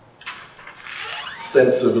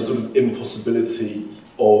sense of a sort of impossibility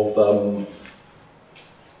of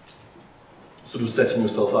sort of setting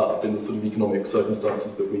yourself up in the sort of economic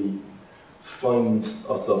circumstances that we find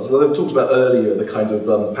ourselves. As I've talked about earlier, the kind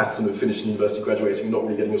of pattern of finishing university, graduating, not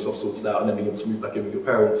really getting yourself sorted out, and then being able to move back in with your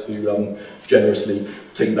parents who generously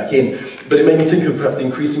take you back in. But it made me think of perhaps the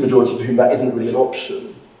increasing majority for whom that isn't really an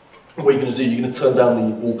option. What are you going to do? You're going to turn down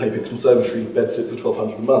the wallpaper conservatory bedsit for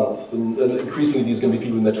 $1,200 a month, and increasingly these are going to be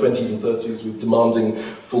people in their 20s and 30s with demanding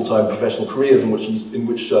full-time professional careers in which you used to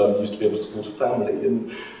be able to support a family.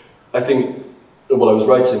 And I think, while I was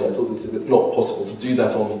writing, I thought it's not possible to do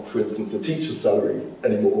that on, for instance, a teacher's salary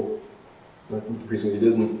anymore. And I think increasingly it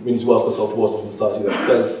isn't. We need to ask ourselves what is a society that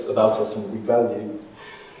says about us and what we value.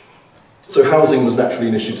 So housing was naturally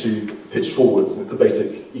an issue to pitch forwards. It's a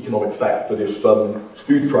basic economic fact that if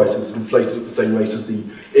food prices inflated at the same rate as the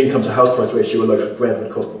income to house price ratio, a loaf of bread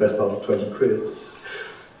would cost the best part of 20 quid.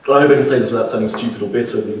 And I hope I can say this without sounding stupid or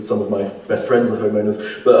bitter, because some of my best friends are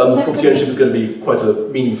homeowners, but property ownership is going to be quite a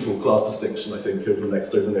meaningful class distinction, I think, over the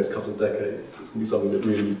next couple of decades. It's going to be something that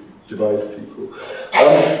really divides people.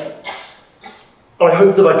 I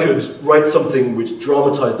hope that I could write something which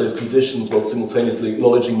dramatised those conditions while simultaneously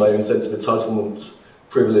acknowledging my own sense of entitlement,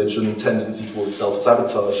 privilege, and tendency towards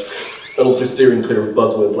self-sabotage, and also steering clear of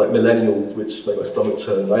buzzwords like millennials, which make my stomach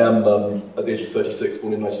churn. I am, at the age of 36,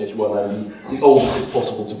 born in 1981, I am the oldest it's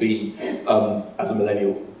possible to be as a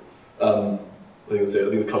millennial. I think that's it.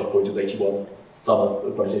 I think the cut-off point is 81, summer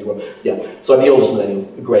of 1981. Yeah, so I'm the oldest millennial,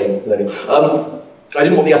 a greying millennial. I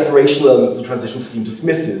didn't want the aspirational elements of the transition to seem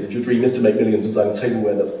dismissive. If your dream is to make millions designing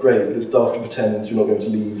tableware, that's great, but it's daft to pretend you're not going to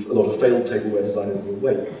leave a lot of failed tableware designers in your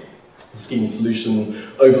wake. The scheme's solution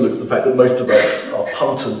overlooks the fact that most of us are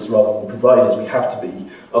punters rather than providers. We have to be,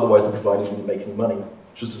 otherwise the providers wouldn't make any money.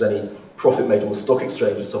 Just as any profit made on the stock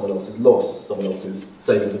exchange is someone else's loss, someone else's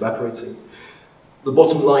savings evaporating. The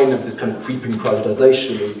bottom line of this kind of creeping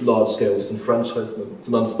privatisation is large-scale disenfranchisement. It's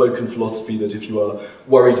an unspoken philosophy that if you are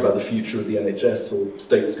worried about the future of the NHS or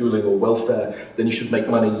state schooling or welfare, then you should make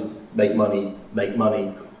money, make money, make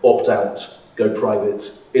money, opt out, go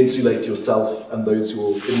private, insulate yourself and those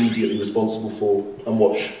who are immediately responsible for, and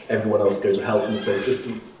watch everyone else go to hell from a safe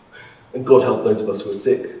distance. And God help those of us who are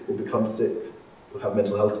sick or become sick or have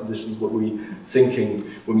mental health conditions. What were we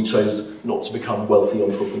thinking when we chose not to become wealthy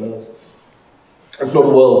entrepreneurs? It's not a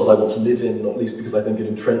world that I want to live in, not least because I think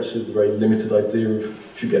it entrenches the very limited idea of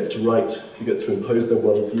who gets to write, who gets to impose their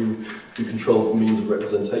worldview, who controls the means of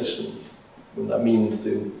representation. And that means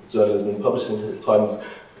in journalism and publishing, at times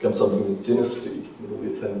becomes something of a dynasty, with all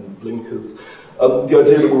the attendant blinkers. The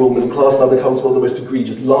idea that we're all middle class now becomes one of the most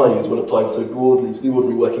egregious lies when applied so broadly to the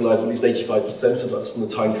ordinary working lives of at least 85% of us, and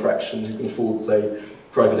the tiny fraction who can afford, say,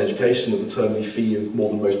 private education at the termly fee of more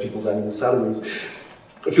than most people's annual salaries.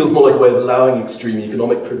 It feels more like a way of allowing extreme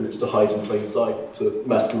economic privilege to hide in plain sight, to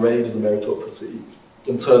masquerade as a meritocracy,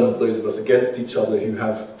 and turns those of us against each other who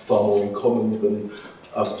have far more in common than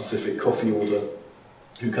our specific coffee order,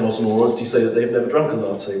 who cannot in all honesty say that they've never drunk a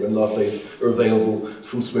latte when lattes are available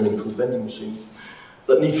from swimming pool vending machines.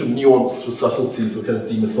 That need for nuance, for subtlety, for kind of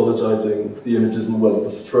demythologizing the images and words that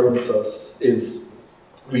are thrown at us is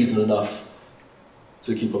reason enough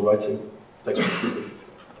to keep on writing. Thanks for listening.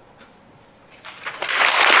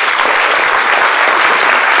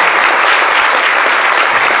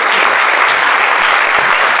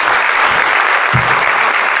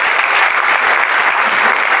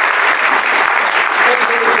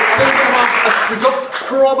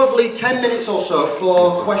 Probably 10 minutes or so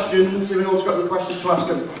for questions. If anyone's got any questions to ask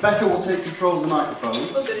them, Becca will take control of the microphone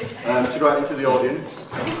to go out into the audience.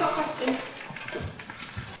 I've got a question.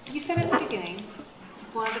 You said at the beginning,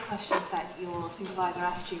 one of the questions that your supervisor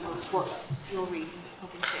asked you was, what's your reason for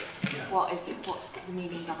publishing? Yeah. What's the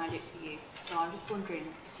meaning behind it for you? So I'm just wondering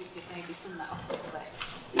if you could maybe sum that up a little bit.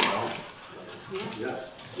 Yeah.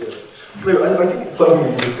 I think it's something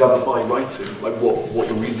you discover by writing, like what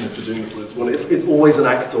your reason is for doing this was. Well, it's always an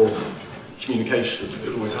act of communication.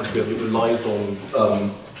 It always has to be. It relies on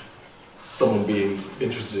someone being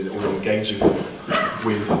interested in it or engaging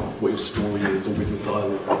with what your story is or with your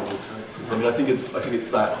dialogue with your characters. I mean, I think it's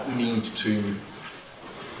that need to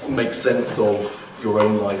make sense of your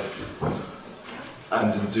own life,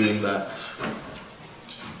 and in doing that,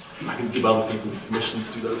 I can give other people permission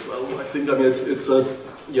to do that as well.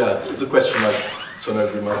 It's a question I turn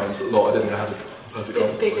over in my mind a lot. I don't think I have a perfect answer.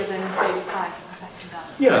 It's bigger than Daily 5 in the second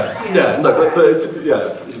dance.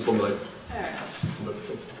 It is one that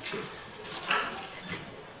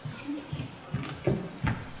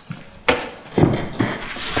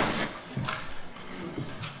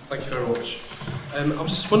Thank you very much. I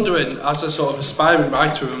was just wondering, as a sort of aspiring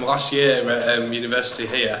writer in my last year at university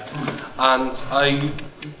here, and I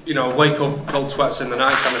wake up cold sweats in the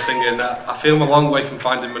night kind of thing, and I feel I'm a long way from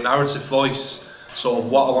finding my narrative voice sort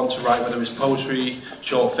of what I want to write, whether it's poetry,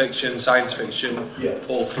 short fiction, science fiction,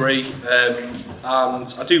 all three. And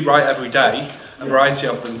I do write every day, a variety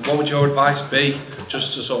of them. What would your advice be,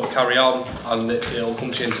 just to sort of carry on and it'll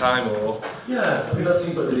come to you in time, or? Yeah, I mean that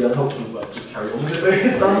seems like really unhelpful advice, just carry on.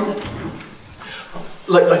 It's,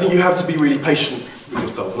 like, I think you have to be really patient with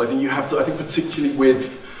yourself, and I think you have to, I think particularly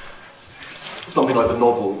with something like the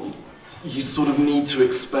novel, you sort of need to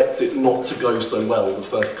expect it not to go so well the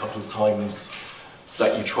first couple of times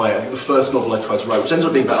that you try it. I think the first novel I tried to write, which ended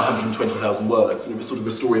up being about 120,000 words, and it was sort of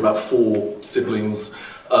a story about 4 siblings,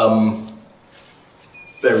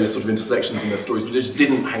 various sort of intersections in their stories, but it just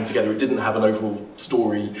didn't hang together. It didn't have an overall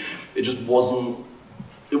story. It just wasn't.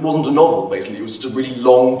 It wasn't a novel, basically. It was just a really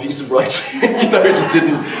long piece of writing. You know, it just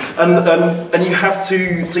didn't. And you have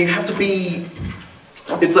to. So you have to be.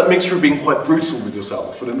 It's that mixture of being quite brutal with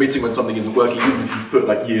yourself and admitting when something isn't working, even if you put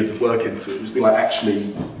like years of work into it. Just being like,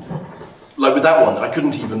 actually, like with that one, I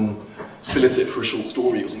couldn't even fillet it for a short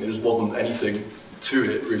story or something. There just wasn't anything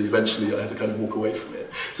to it, really. Eventually, I had to kind of walk away from it.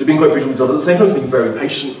 So being quite brutal with yourself, at the same time as being very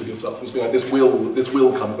patient with yourself, and just being like, this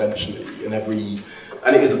will come eventually,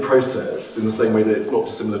 and it is a process in the same way that it's not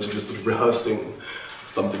dissimilar to just sort of rehearsing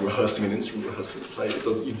something, rehearsing an instrument, rehearsing a play. It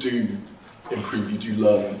does, you do improve, you do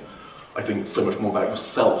learn, I think, so much more about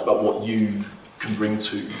yourself, about what you can bring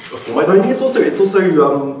to a form. But I think it's also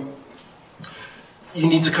you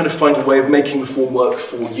need to kind of find a way of making the form work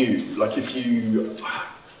for you. Like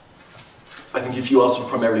I think if you are sort of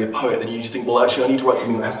primarily a poet, then you need to think, well, actually, I need to write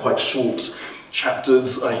something that has quite short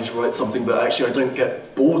chapters. I need to write something that actually I don't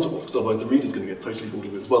get bored of, because otherwise the reader's going to get totally bored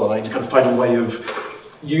of it as well. And I need to kind of find a way of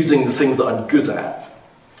using the things that I'm good at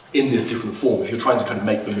in this different form. If you're trying to kind of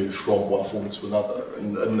make the move from one form to another,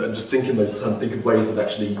 and just think in those terms, think of ways that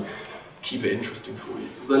actually keep it interesting for you.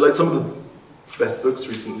 So, like some of the best books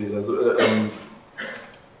recently, there's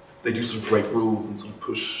they do sort of break rules and sort of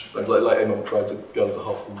push, like Emma McBride's Girls Are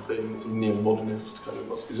Half Full thing, sort of neo-modernist kind of,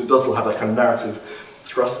 because it does all have that kind of narrative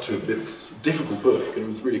thrust to it, but it's a difficult book, and it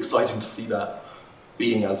was really exciting to see that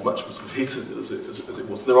being as much of a sort of hit as it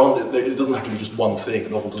was. It doesn't have to be just one thing. A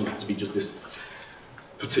novel doesn't have to be just this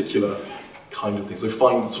particular kind of thing. So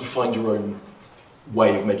find your own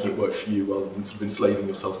way of making it work for you, rather than sort of enslaving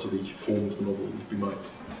yourself to the form of the novel, would be my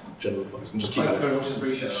general advice. And just keep it. Thank you very much,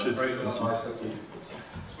 appreciate it. Very good advice, thank you.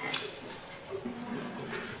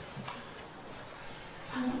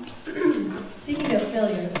 Speaking of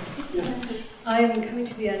failures, I'm coming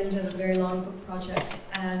to the end of a very long book project,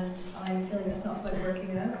 and I'm feeling it's not quite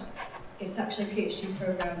working out. It's actually a PhD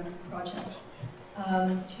program project.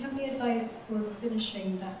 Do you have any advice for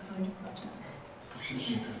finishing that kind of project?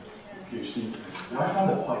 PhD. I found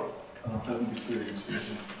that quite an unpleasant experience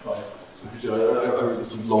finishing. I wrote this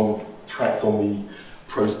sort of long tract on the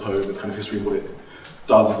prose poem, its kind of history of what it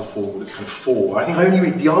does as a form, what it's kind of for. I think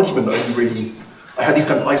I had these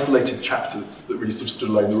kind of isolated chapters that really sort of stood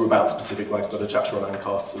alone. They were about specific writers. I had a chapter on Anne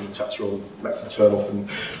Carson, a chapter on Maxine Chernoff, and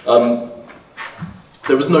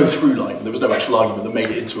there was no through line. There was no actual argument that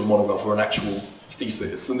made it into a monograph or an actual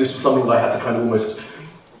thesis. And this was something that I had to kind of almost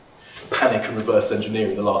panic and reverse engineer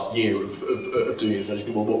in the last year of doing it. And I just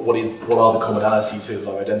think, well, what are the commonalities here that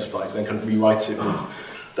I've identified? And then kind of rewrite it with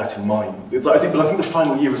that in mind. I think the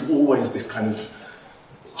final year is always this kind of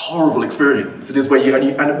horrible experience. It is where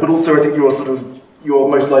but also I think you're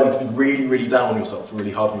most likely to be really, really down on yourself and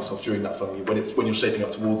really hard on yourself during that final year. When you're shaping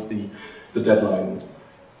up towards the deadline,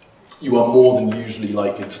 you are more than usually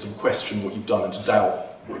likely to sort of question what you've done and to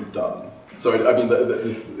doubt what you've done. So I mean,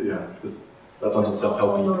 that sounds all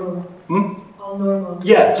self-helpy. All normal.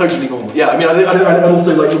 Yeah, totally normal. Yeah, I mean, and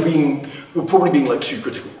also like you're probably being like too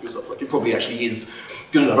critical of yourself. Like it probably actually is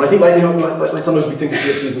good enough. But I think like sometimes we think of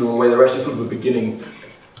PhDs in the wrong way. They're actually sort of the beginning.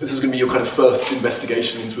 This is going to be your kind of first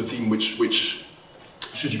investigation into a theme which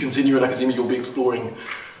should you continue in academia, you'll be exploring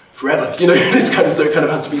forever. You know, it kind of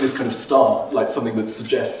has to be this kind of start, like something that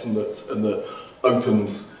suggests and that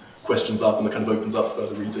opens questions up and that kind of opens up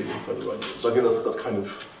further reading and further writing. So I think that's kind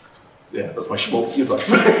of, yeah, that's my schmaltzy advice.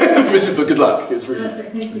 But good luck. It's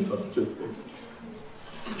really tough. Cheers.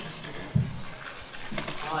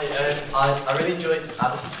 Hi, I really enjoyed,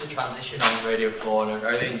 I listened to the transition on Radio 4 and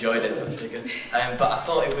I really enjoyed it, it was really good. But I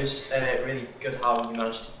thought it was really good how you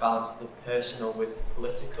managed to balance the personal with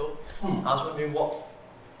political. I was wondering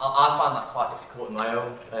I find that quite difficult in my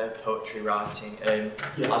own poetry writing. I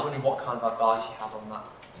was wondering what kind of advice you had on that,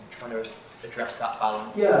 trying to address that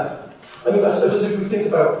balance. Yeah, I mean, I suppose if we think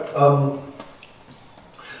about,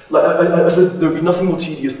 I suppose there would be nothing more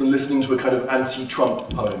tedious than listening to a kind of anti-Trump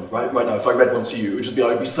poem, right now. If I read one to you, it would just be, I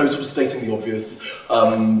would be so sort of stating the obvious.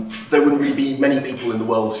 There wouldn't really be many people in the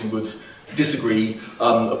world who would disagree,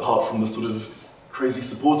 apart from the sort of crazy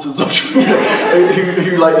supporters of who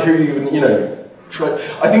even, you know, try.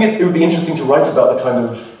 I think it would be interesting to write about the kind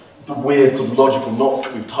of the weird sort of logical knots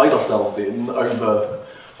that we've tied ourselves in over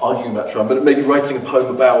arguing about Trump, but maybe writing a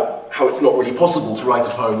poem about how it's not really possible to write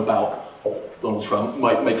a poem about Donald Trump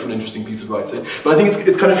might make for an interesting piece of writing. But I think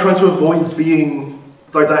it's kind of trying to avoid being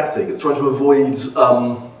didactic. It's trying to avoid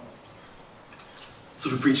sort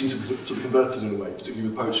of preaching to the converted in a way, particularly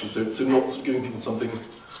with poetry. So not sort of giving people something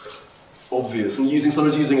obvious and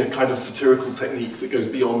sometimes using a kind of satirical technique that goes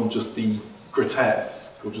beyond just the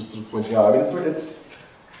grotesque or just sort of pointing out. I mean,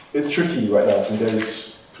 it's tricky right now to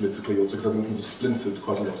engage politically also because I think things have splintered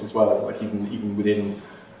quite a lot as well. Like even within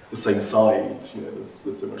the same side, you know, there's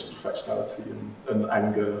so much sort of factionality and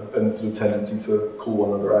anger and sort of tendency to call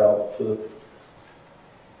one another out for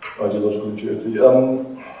ideological impurity.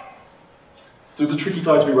 So it's a tricky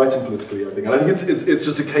time to be writing politically, I think. And I think it's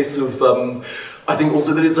just a case of, I think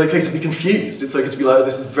also that it's okay to be confused. It's okay to be like, oh,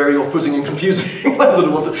 this is very off-putting and confusing. I sort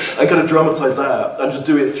of want to, and kind of dramatise that and just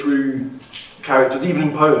do it through characters, even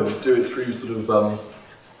in poems, do it through sort of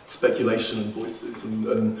speculation and voices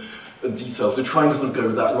and detail. So trying to sort of go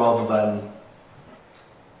with that rather than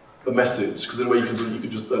a message, because in a way you could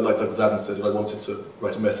just, like Douglas Adams said, if I wanted to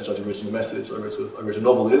write a message, I'd have written a message. I wrote a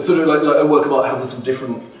novel. And it's sort of like a work of art has a sort of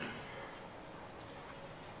different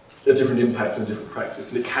impact and a different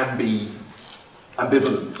practice, and it can be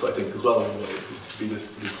ambivalent, I think, as well, in a way, to be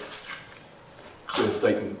this sort of clear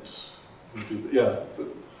statement. Yeah, but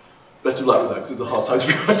best of luck with that, because it's a hard time to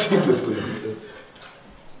be writing politically.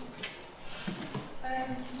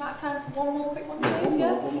 Might have time for one more quick one, please,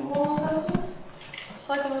 yeah? One more.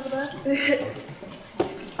 Shall I come over there?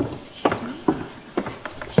 Excuse me.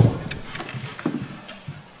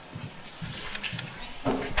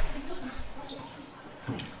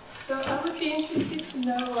 So I would be interested to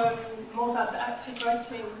know more about the active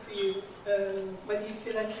writing for you, whether you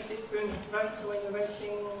feel like a different writer when you're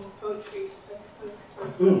writing poetry as opposed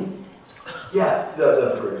to... Yeah,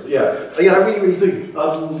 that's great. Yeah, I really do.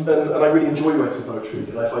 And I really enjoy writing poetry,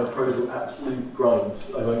 and I find prose an absolute grind.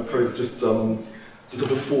 I find prose just to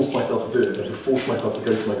sort of force myself to do it. I have to force myself to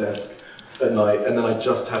go to my desk at night, and then I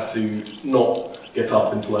just have to not get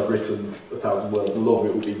up until I've written 1,000 words. A lot of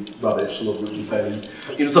it will be rubbish, a lot of it will be fairly...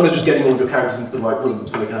 You know, sometimes just getting all of your characters into the right room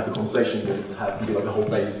so they can have the conversation you're going to have can be like a whole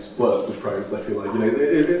day's work with prose, I feel like. You know,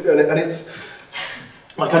 and it's...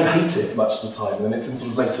 I kind of hate it much of the time, and it's in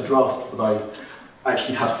sort of later drafts that I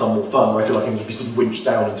actually have some more fun, where I feel like I can be sort of winched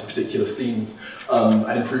down into particular scenes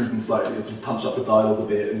and improve them slightly, and sort of punch up the dialogue a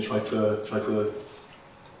bit and try to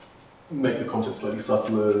make the content slightly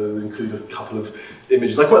subtler, include a couple of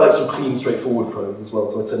images. I quite like sort of clean, straightforward prose as well,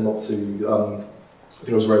 so I tend not to, I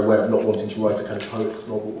think I was very aware of not wanting to write a kind of poet's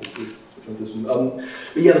novel with transition. But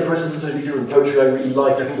yeah, the process is totally different. Poetry I really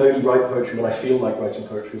like. I think I only write poetry when I feel like writing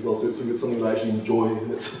poetry as well, so it's something that I actually enjoy,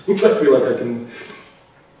 and it's something I feel like I can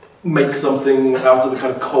make something out of the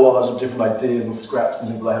kind of collage of different ideas and scraps and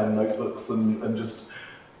things that I have in notebooks, and just,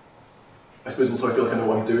 I suppose also I feel like I know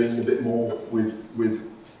what I'm doing a bit more with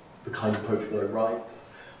the kind of poetry that I write.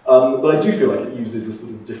 But I do feel like it uses a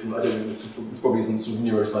sort of different, I don't know, this probably isn't sort of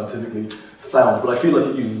neuroscientifically sound, but I feel like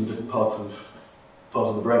it uses a different part of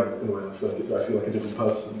the brain in a way. I feel like a different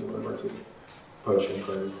person when I'm writing poetry and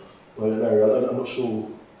prose. I don't know, I'm not sure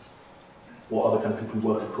what other kind of people who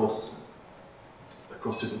work across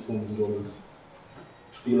different forms and genres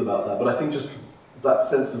feel about that, but I think just that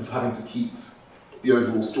sense of having to keep the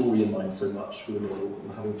overall story in mind so much with a novel,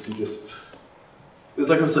 and having to just... It's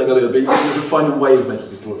like I was saying earlier, but you can find a way of making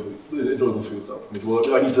it enjoyable for yourself. I mean, well,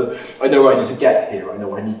 I know where I need to get here, I know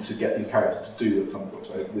what I need to get these characters to do at some point,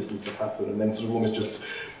 this needs to happen, and then sort of almost just,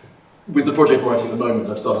 with the project I'm writing at the moment,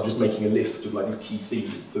 I've started just making a list of like these key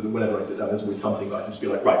scenes, so that whenever I sit down, there's always something that I can just be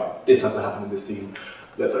like, right, this has to happen in this scene,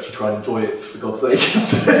 let's actually try and enjoy it, for God's sake,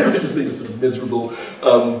 instead of it just being a sort of miserable,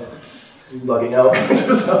 slugging out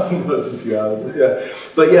into 1,000 words in a few hours.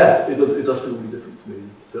 But yeah, it does feel really different to me.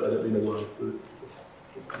 I don't really know why. But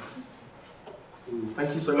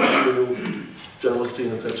thank you so much for your generosity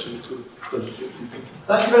and attention. It's been a pleasure to see you.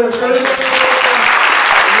 Thank you very much.